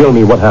 Tell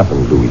me what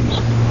happened, Louise.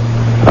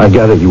 I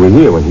gather you were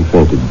here when he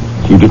fainted.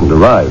 You didn't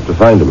arrive to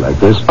find him like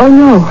this. Oh,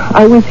 no,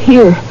 I was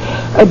here.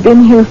 I'd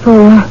been here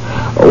for,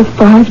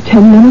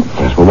 5-10 minutes.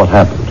 Yes, well, what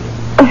happened?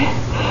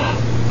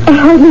 I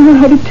hardly know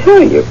how to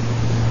tell you.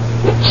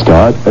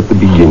 Start at the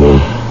beginning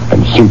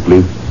and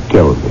simply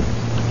tell me.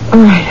 All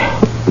right.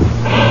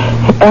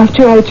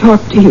 After I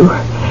talked to you,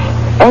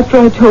 after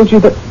I told you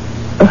that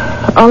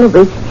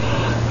Oliver's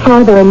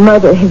father and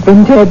mother have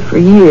been dead for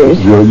years.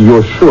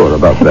 You're sure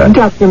about that?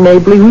 Dr.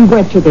 Mabley, we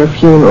went to their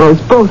funerals,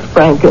 both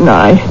Frank and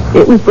I.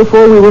 It was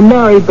before we were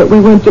married, but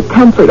we went to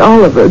comfort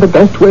Oliver the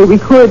best way we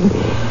could.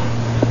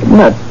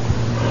 Not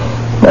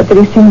that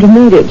he seemed to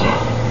need it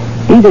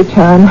either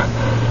time.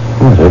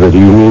 Whatever do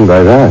you mean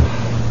by that?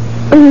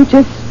 He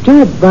just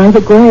stood by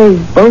the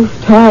grave both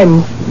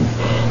times,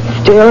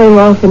 staring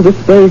off into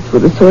space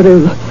with a sort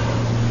of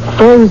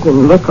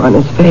frozen look on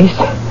his face.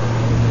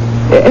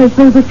 As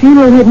though the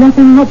funeral had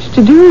nothing much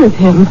to do with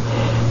him.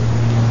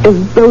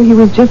 As though he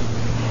was just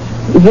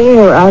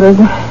there out of,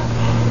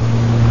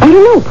 I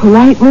don't know,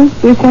 politeness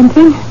or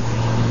something.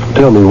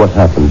 Tell me what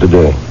happened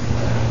today.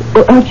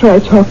 Well, after I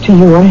talked to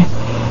you, I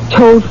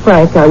told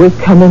Frank I was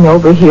coming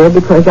over here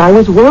because I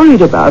was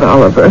worried about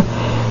Oliver.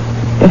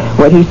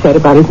 What he said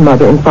about his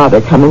mother and father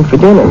coming for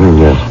dinner.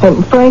 Yes.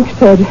 And Frank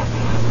said,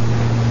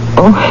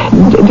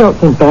 don't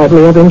think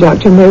badly of him,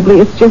 Dr. Mabley.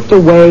 It's just a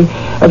way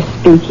of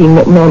speaking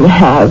that men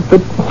have.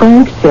 But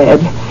Frank said,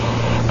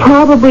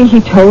 probably he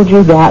told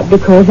you that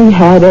because he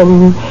had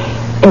an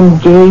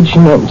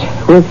engagement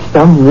with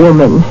some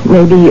woman,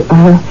 maybe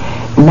a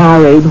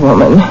married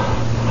woman.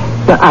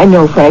 Now, I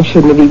know Frank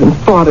shouldn't have even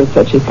thought of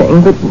such a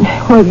thing, but,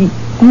 well, you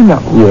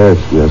know.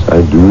 Yes,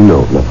 I do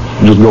know. Now,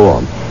 just go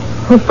on.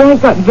 Well,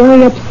 Frank got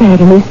very upset,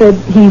 and he said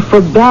he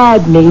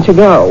forbade me to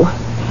go.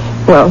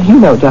 Well, you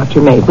know, Dr.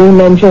 Mabley,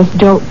 men just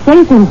don't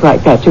say things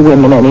like that to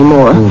women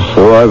anymore.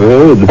 So I've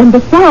heard. And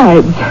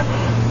besides,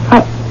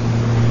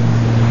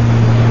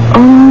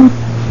 oh,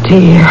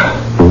 dear.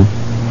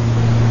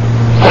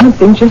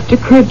 Something just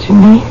occurred to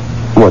me.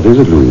 What is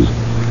it, Louise?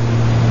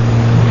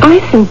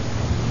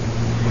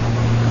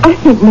 I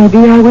think maybe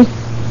I was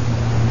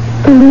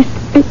the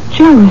least bit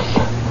jealous.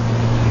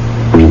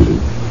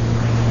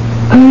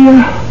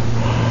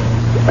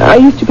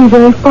 used to be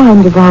very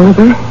fond of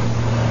Oliver.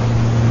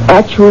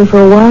 Actually,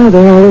 for a while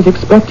there, I was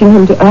expecting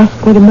him to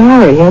ask me to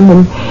marry him,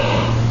 and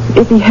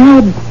if he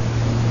had,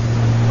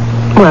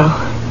 well,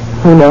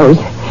 who knows?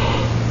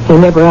 He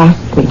never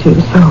asked me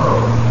to, so...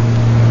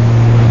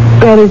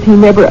 That is, he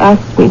never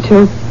asked me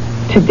to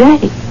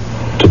today.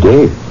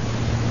 Today?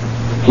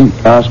 He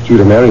asked you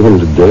to marry him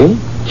today?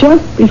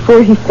 Just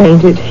before he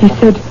fainted, he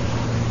said,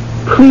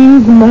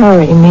 "Please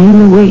marry me,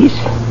 Louise."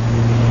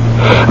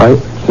 I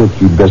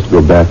think you'd best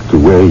go back to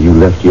where you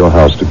left your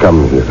house to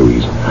come here,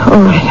 Louise.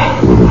 All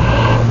right.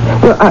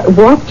 Well, I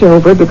walked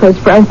over because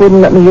Frank wouldn't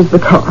let me use the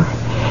car.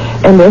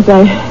 And as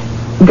I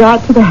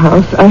got to the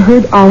house, I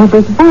heard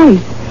Oliver's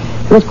voice.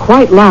 It was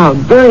quite loud,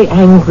 very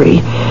angry.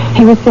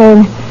 He was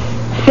saying,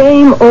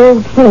 same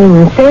old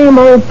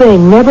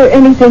thing, never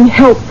anything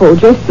helpful,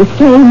 just the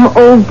same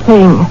old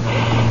thing.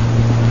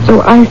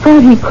 So I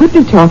thought he could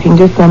be talking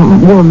to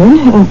some woman,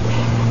 and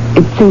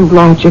it seemed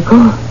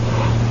logical.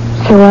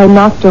 So I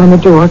knocked on the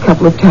door a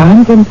couple of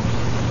times, and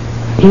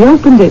he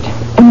opened it.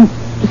 And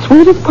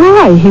sweet as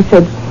pie, he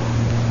said,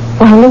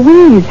 "Why,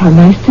 Louise, how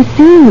nice to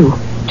see you.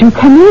 Do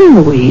come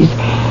in, Louise."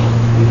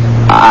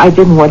 I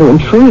didn't want to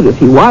intrude if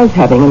he was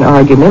having an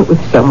argument with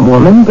some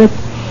woman, but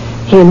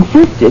he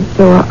insisted,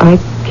 so I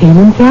came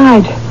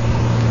inside.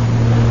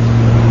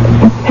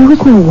 There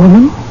was no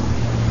woman.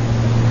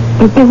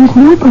 But there was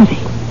nobody.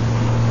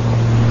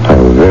 How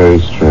very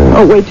strange.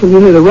 Oh, wait till you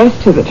hear the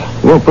rest of it.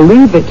 You won't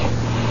believe it.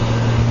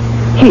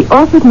 He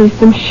offered me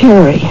some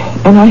sherry,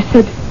 and I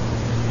said,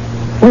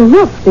 "Well,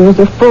 look, there's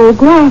a full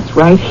glass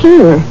right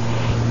here."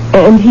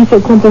 And he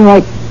said something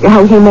like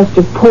how he must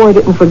have poured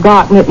it and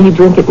forgotten it, and he'd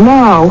drink it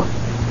now.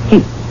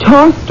 He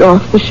tossed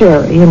off the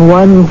sherry in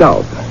one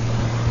gulp.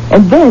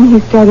 And then he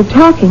started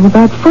talking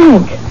about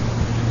Frank.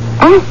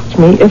 Asked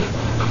me if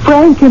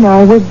Frank and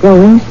I were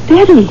going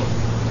steady.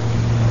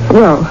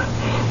 Well,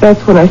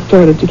 that's when I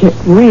started to get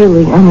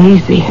really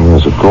uneasy.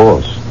 Yes, of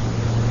course.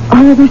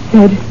 Oliver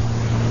said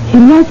he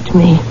loved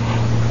me.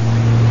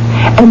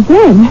 And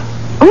then,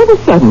 all of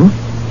a sudden,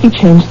 he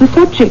changed the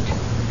subject.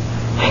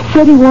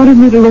 Said he wanted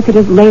me to look at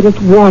his latest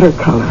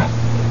watercolor.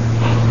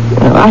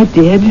 Well, I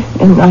did,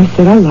 and I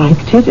said I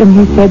liked it, and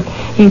he said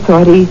he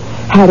thought he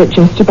had it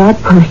just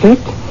about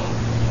perfect.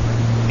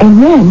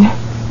 And then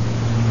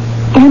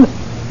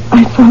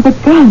I saw the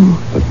gun.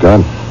 The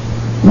gun?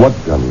 What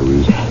gun,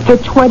 Louise? The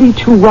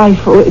 .22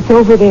 rifle. It's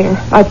over there.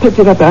 I picked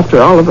it up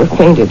after Oliver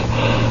fainted.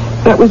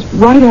 That was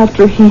right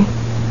after he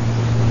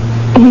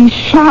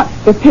shot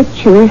the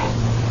picture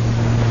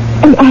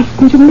and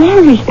asked me to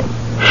marry him.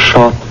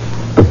 Shot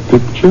the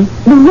picture?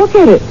 Now look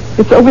at it.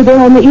 It's over there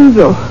on the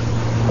easel.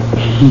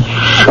 He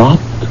shot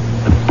the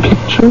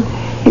picture?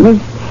 He was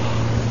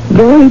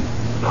very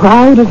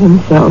proud of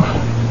himself.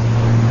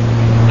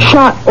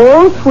 Shot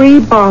all 3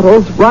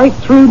 bottles right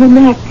through the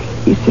neck,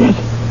 he said.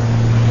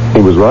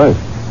 He was right.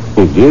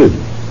 He did.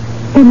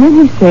 And then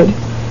he said,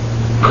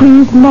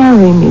 "Please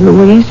marry me,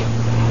 Louise."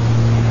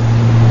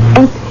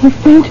 And he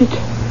fainted.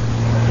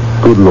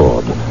 Good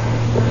Lord.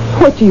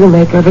 What do you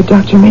make of it,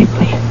 Dr.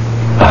 Mapley?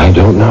 I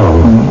don't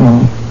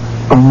know.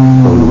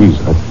 Oh, Louise,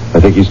 I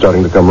think he's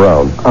starting to come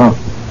around.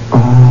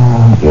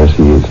 Yes,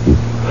 he is.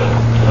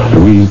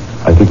 Louise,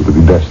 I think it would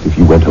be best if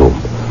you went home.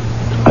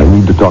 I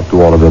need to talk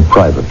to Oliver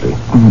privately.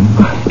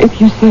 If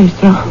you say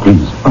so.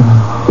 Please.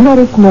 Let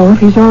us know if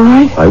he's all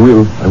right. I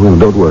will.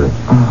 Don't worry.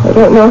 I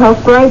don't know how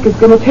Frank is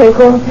going to take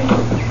all of it.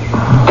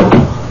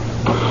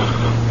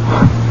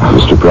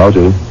 Mr.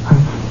 Prouty.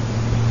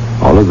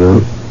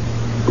 Oliver.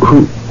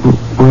 Who?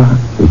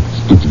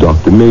 It's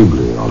Dr.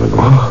 Mabley, Oliver.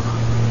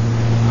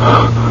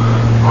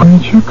 Where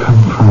did you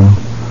come from?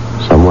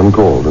 Someone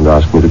called and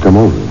asked me to come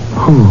over.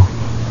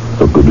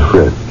 Who? A good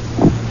friend.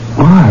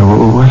 Why?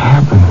 What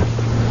happened?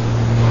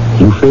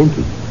 You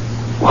fainted.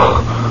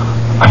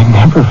 I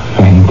never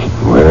faint.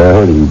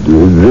 Well, you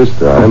did this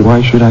time.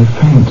 Why should I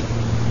faint?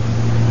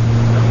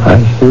 I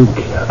think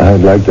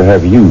I'd like to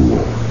have you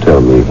tell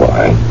me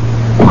why.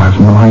 Well, I have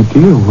no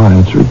idea why.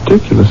 It's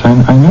ridiculous.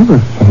 I never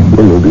faint.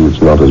 Well, maybe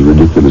it's not as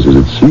ridiculous as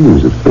it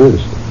seems at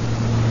first.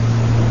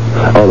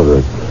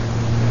 Oliver,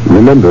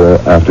 remember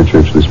after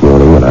church this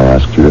morning when I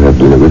asked you to have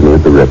dinner with me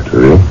at the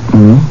rectory?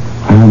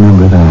 I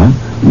remember that.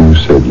 You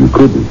said you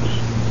couldn't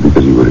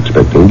because you were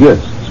expecting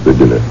guests for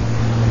dinner.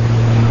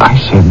 I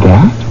said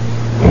that?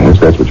 Yes,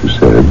 that's what you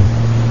said.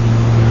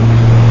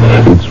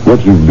 It's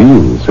what you've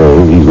been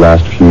saying these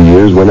last few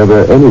years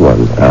whenever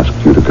anyone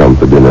asked you to come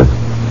for dinner.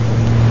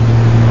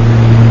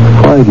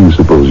 Why do you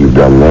suppose you've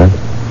done that?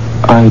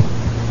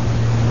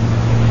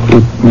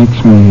 It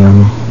makes me,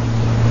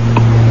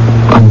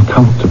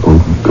 uncomfortable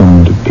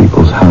going to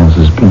people's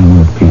houses, being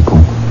with people.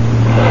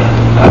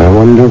 I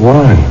wonder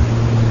why.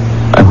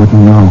 I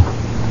wouldn't know.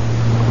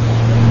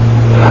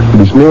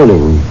 This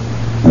morning,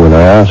 when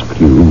I asked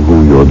you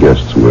who your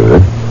guests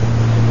were,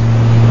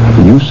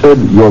 you said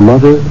your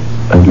mother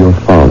and your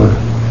father.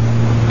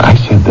 I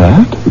said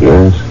that?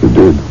 Yes, you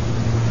did.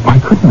 I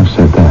couldn't have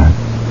said that.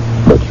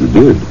 But you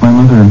did. My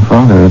mother and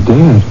father are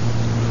dead.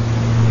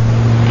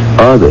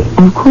 Are they?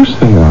 Of course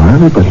they are.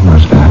 Everybody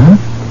knows that.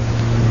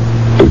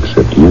 Except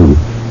except you.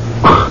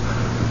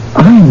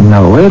 I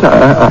know it.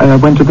 I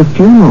went to the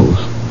funerals.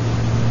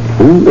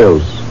 Who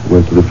else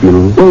went to the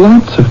funeral? Well,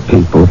 lots of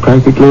people.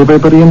 Practically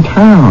everybody in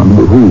town.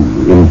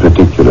 Who, in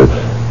particular?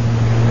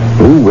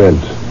 Who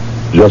went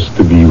just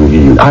to be with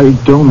you? I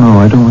don't know.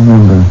 I don't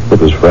remember. It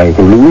was Frank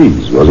and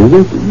Louise, wasn't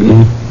it?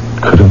 It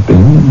could have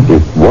been.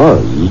 It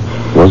was,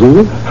 wasn't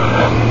it?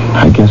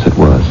 I guess it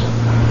was.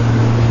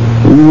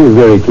 You were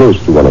very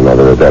close to one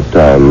another at that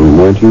time,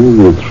 weren't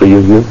you? The three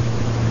of you?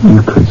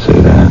 You could say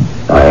that.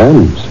 I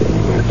am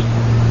saying it.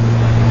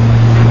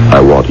 I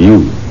want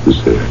you to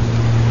say it.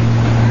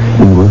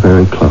 We were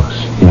very close,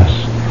 yes.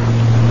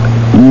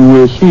 You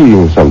were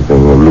seeing something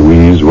of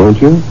Louise,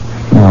 weren't you?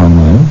 Now and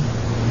then.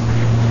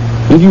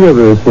 Did you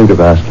ever think of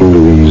asking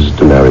Louise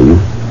to marry you?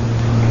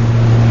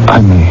 I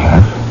may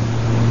have.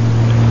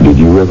 Did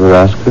you ever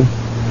ask her?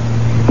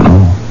 No.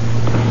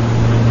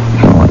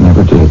 No, I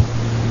never did.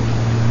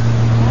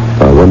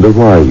 I wonder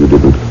why you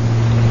didn't.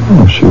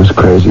 Oh, she was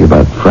crazy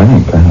about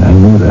Frank. I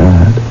knew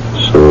that.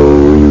 So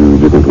you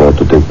didn't want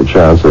to take the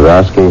chance of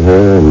asking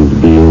her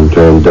and being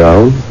turned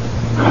down?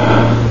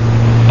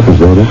 Is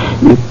that it?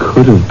 It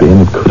could have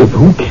been. It could have.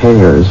 Who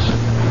cares?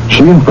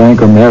 She and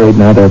Frank are married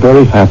now. They're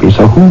very happy,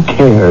 so who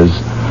cares?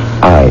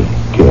 I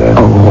care.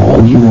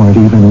 Oh, you weren't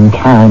even in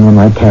town when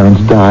my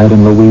parents died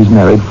and Louise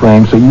married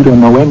Frank, so you don't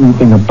know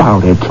anything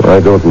about it. I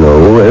don't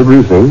know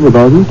everything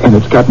about it. And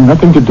it's got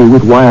nothing to do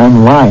with why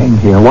I'm lying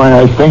here, why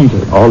I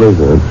fainted.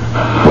 Oliver,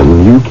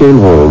 when you came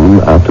home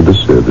after the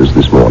service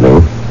this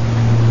morning,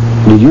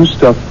 did you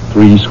stuff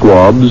 3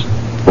 squabs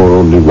or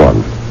only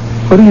 1?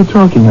 What are you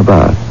talking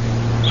about?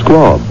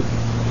 Squab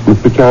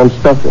with pecan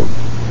stuffing.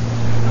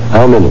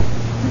 How many?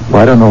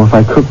 Well, I don't know if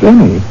I cooked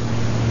any.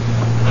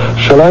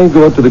 Shall I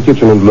go up to the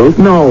kitchen and look?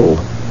 No.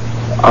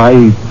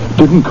 I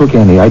didn't cook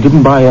any. I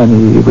didn't buy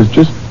any. It was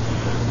just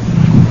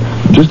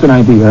an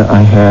idea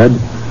I had.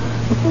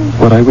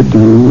 What I would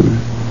do,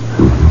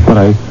 what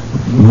I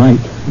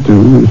might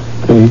do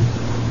if they,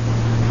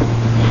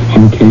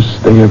 in case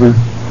they ever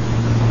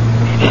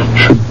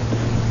should,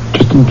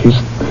 just in case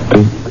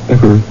they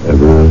ever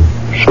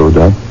showed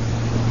up?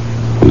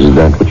 Is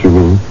that what you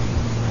mean?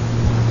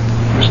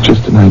 It was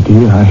just an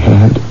idea I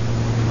had.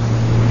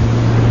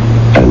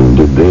 And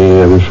did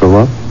they ever show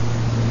up?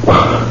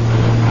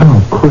 No,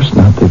 of course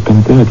not. They've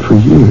been dead for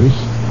years.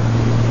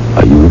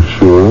 Are you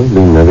sure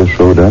they never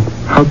showed up?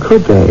 How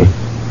could they?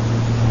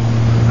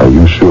 Are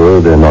you sure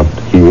they're not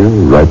here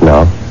right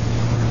now?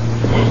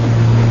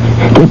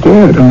 They're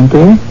dead, aren't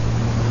they?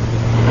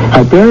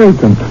 I buried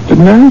them,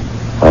 didn't I?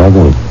 Are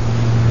they?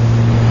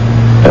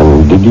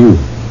 And did you?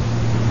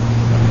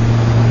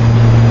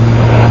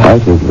 I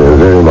think they're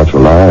very much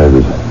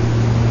alive.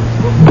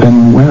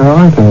 Then where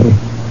are they?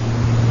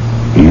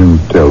 You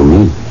tell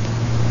me.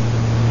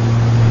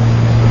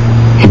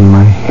 In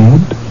my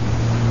head?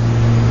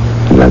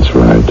 That's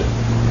right.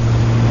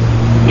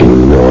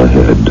 In your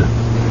head.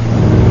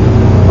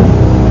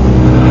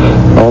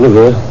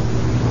 Oliver,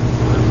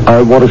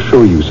 I want to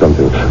show you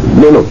something.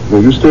 No,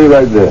 you stay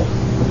right there.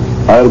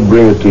 I'll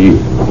bring it to you.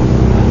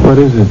 What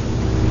is it?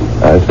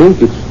 I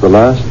think it's the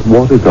last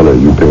watercolor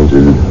you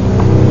painted.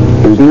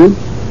 Isn't it?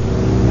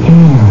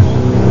 Yes.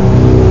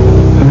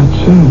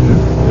 That's it.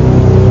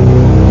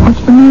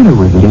 What's the matter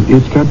with it?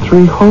 It's got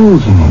 3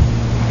 holes in it.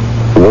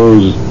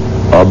 Those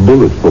are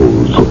bullet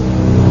holes.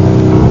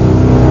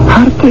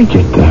 How did they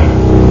get there?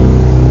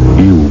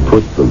 You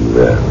put them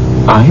there.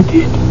 I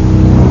did?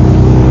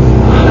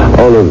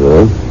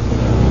 Oliver,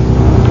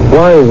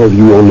 why have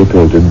you only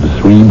painted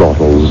 3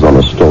 bottles on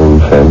a stone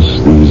fence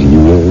these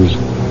years?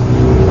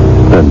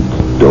 And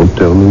don't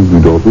tell me you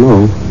don't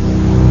know,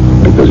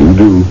 because you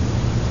do.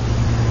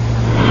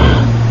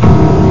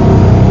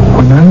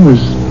 When I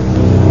was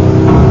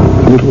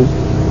little,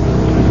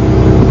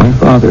 my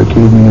father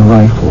gave me a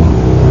rifle.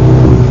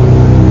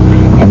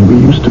 And we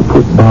used to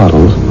put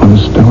bottles on a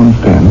stone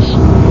fence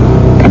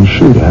and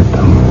shoot at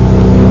them.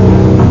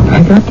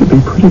 I got to be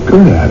pretty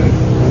good at it.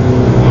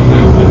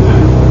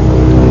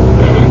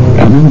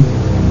 And then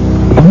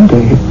one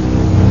day...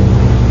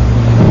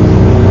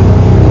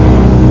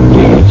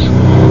 Yes.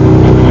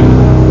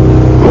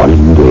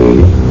 One day.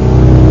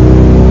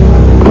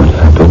 What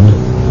happened?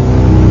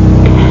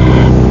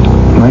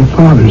 My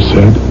father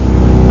said,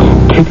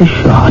 take a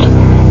shot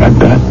at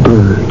that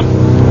bird.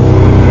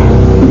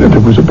 There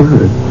was a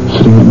bird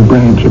sitting on the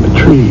branch of a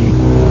tree.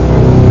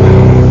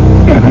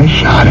 And I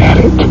shot at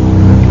it.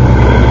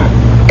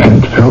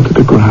 And it fell to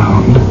the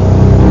ground.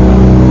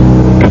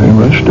 And I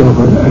rushed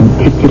over and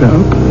picked it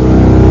up.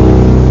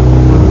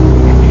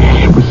 And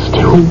it was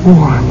still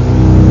warm.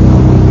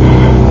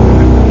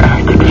 And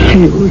I could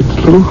feel its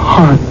little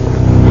heart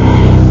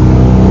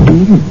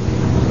beating.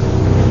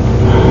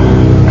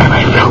 And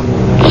I felt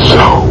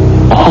so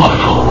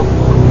awful.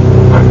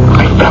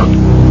 I felt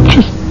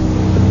just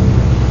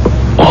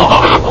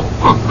awful.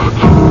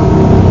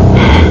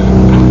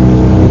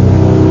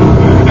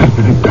 And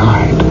then it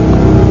died.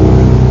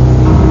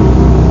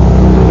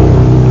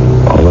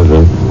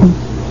 Oliver,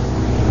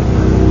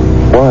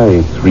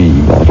 why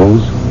 3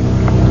 bottles?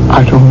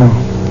 I don't know.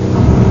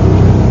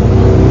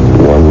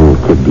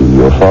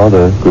 your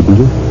father, couldn't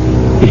it?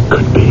 It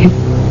could be.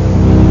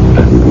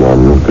 And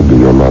one could be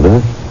your mother.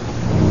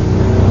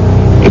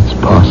 It's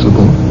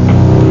possible.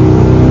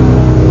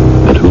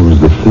 But who's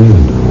the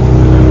third?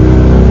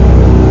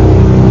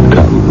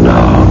 Come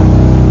now.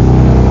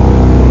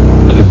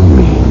 Tell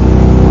me.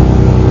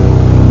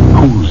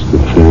 Who's the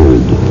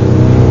third?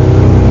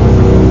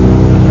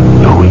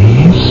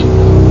 Louise?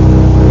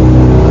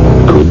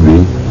 Could be.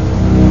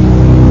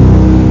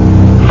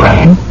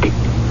 Frank?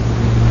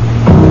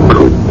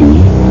 Could be.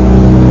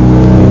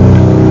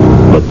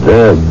 But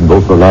they're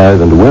both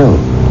alive and well.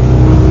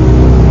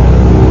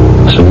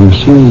 So you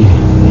see,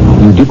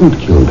 you didn't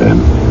kill them.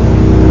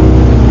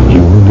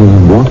 You only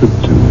wanted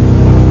to.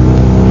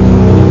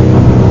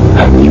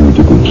 And you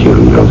didn't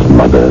kill your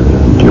mother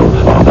and your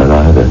father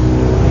either.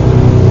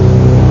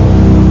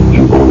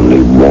 You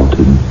only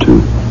wanted to.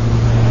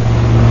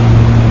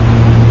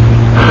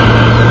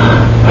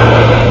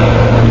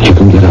 You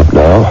can get up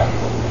now.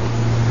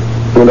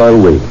 And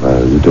I'll wait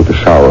while you take a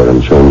shower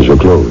and change your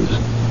clothes.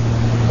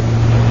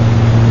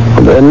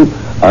 And then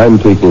I'm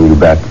taking you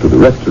back to the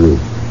rectory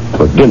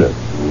for dinner.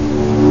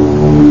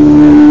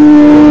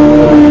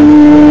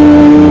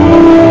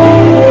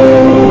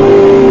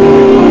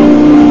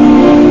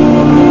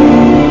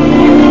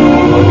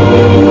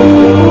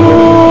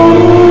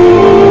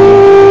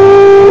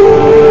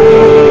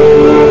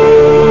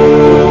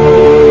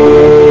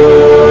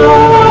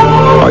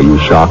 Are you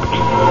shocked?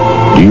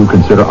 Do you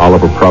consider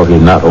Oliver Prouty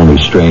not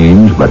only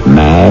strange, but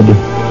mad?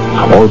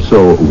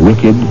 Also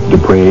wicked,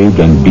 depraved,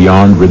 and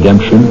beyond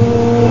redemption?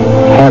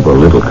 Have a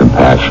little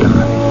compassion.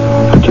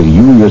 Until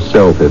you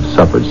yourself have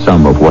suffered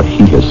some of what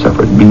he has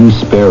suffered, be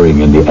sparing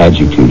in the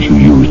adjectives you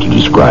use to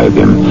describe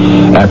him.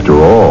 After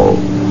all,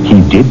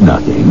 he did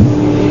nothing.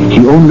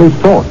 He only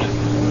thought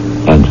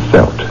and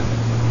felt.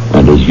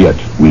 And as yet,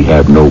 we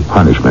have no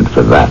punishment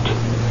for that.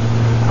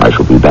 I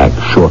shall be back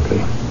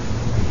shortly.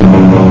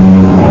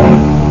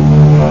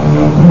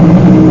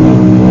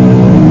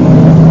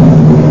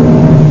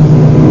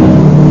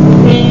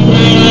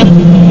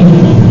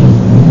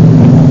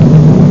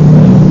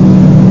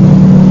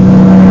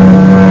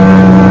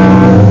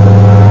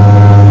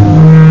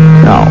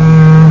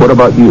 What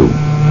about you?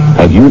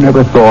 Have you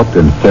never thought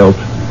and felt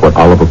what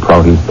Oliver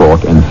Prouty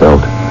thought and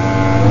felt?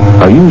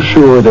 Are you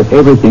sure that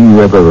everything you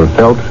have ever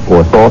felt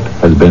or thought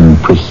has been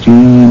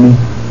pristine?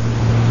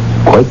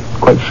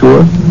 Quite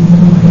sure?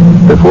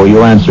 Before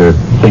you answer,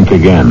 think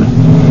again.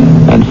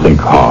 And think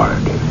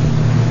hard.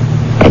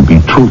 And be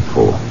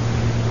truthful,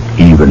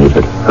 even if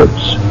it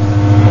hurts.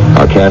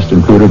 Our cast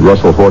included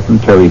Russell Horton,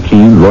 Terry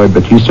Keane, Lloyd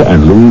Batista,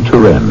 and Louis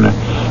Turenne.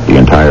 The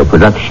entire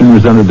production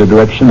was under the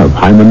direction of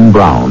Hyman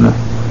Brown.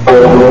 And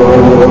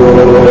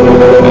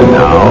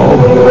now,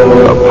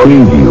 a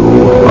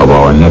preview of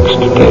our next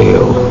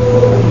tale.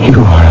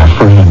 You are a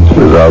friend.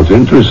 Without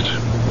interest.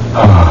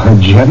 A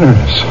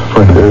generous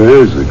friend.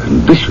 There is a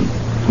condition.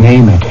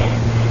 Name it.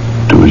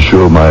 To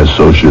assure my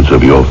associates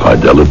of your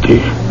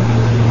fidelity.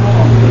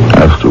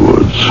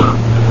 Afterwards,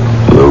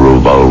 the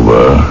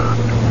revolver,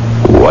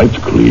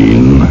 wiped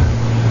clean,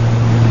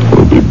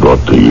 will be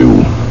brought to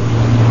you.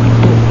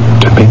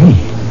 To me?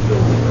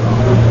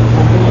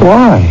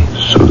 Why?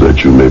 So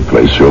that you may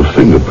place your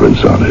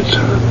fingerprints on it.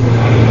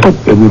 But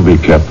it will be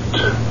kept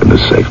in a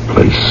safe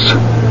place.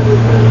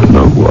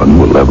 No one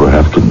will ever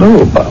have to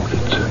know about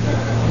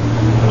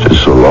it.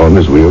 Just so long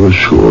as we are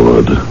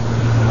assured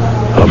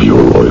of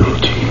your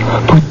loyalty.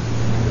 But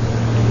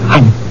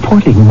I'm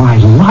putting my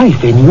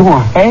life in your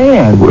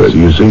hands. Where do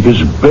you think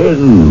it's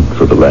been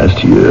for the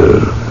last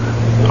year?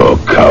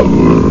 Oh,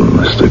 come,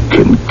 Mr.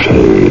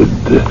 Kincaid.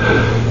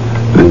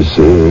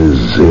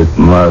 It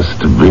must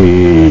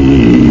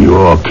be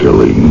your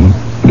killing.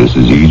 This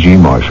is E.G.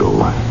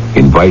 Marshall,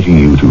 inviting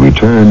you to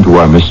return to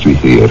our Mystery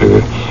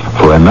Theater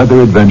for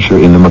another adventure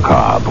in the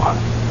macabre.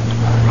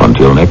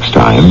 Until next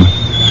time,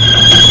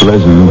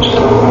 pleasant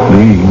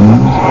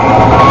dreams.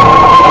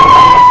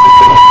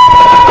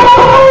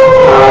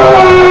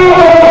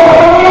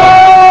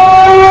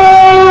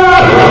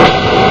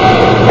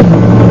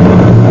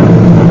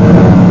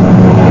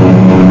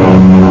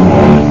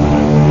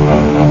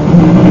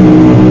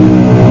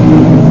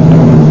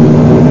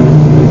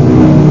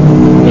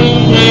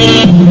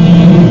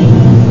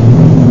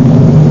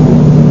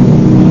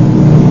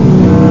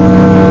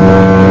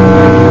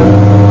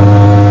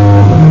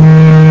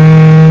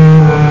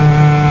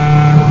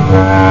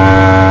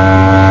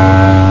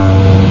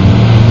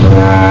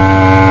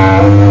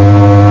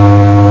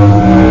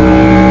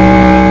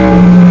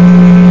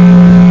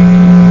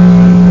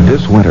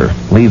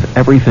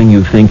 Everything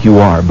you think you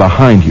are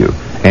behind you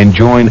and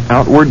join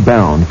Outward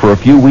Bound for a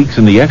few weeks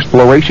in the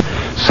exploration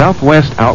Southwest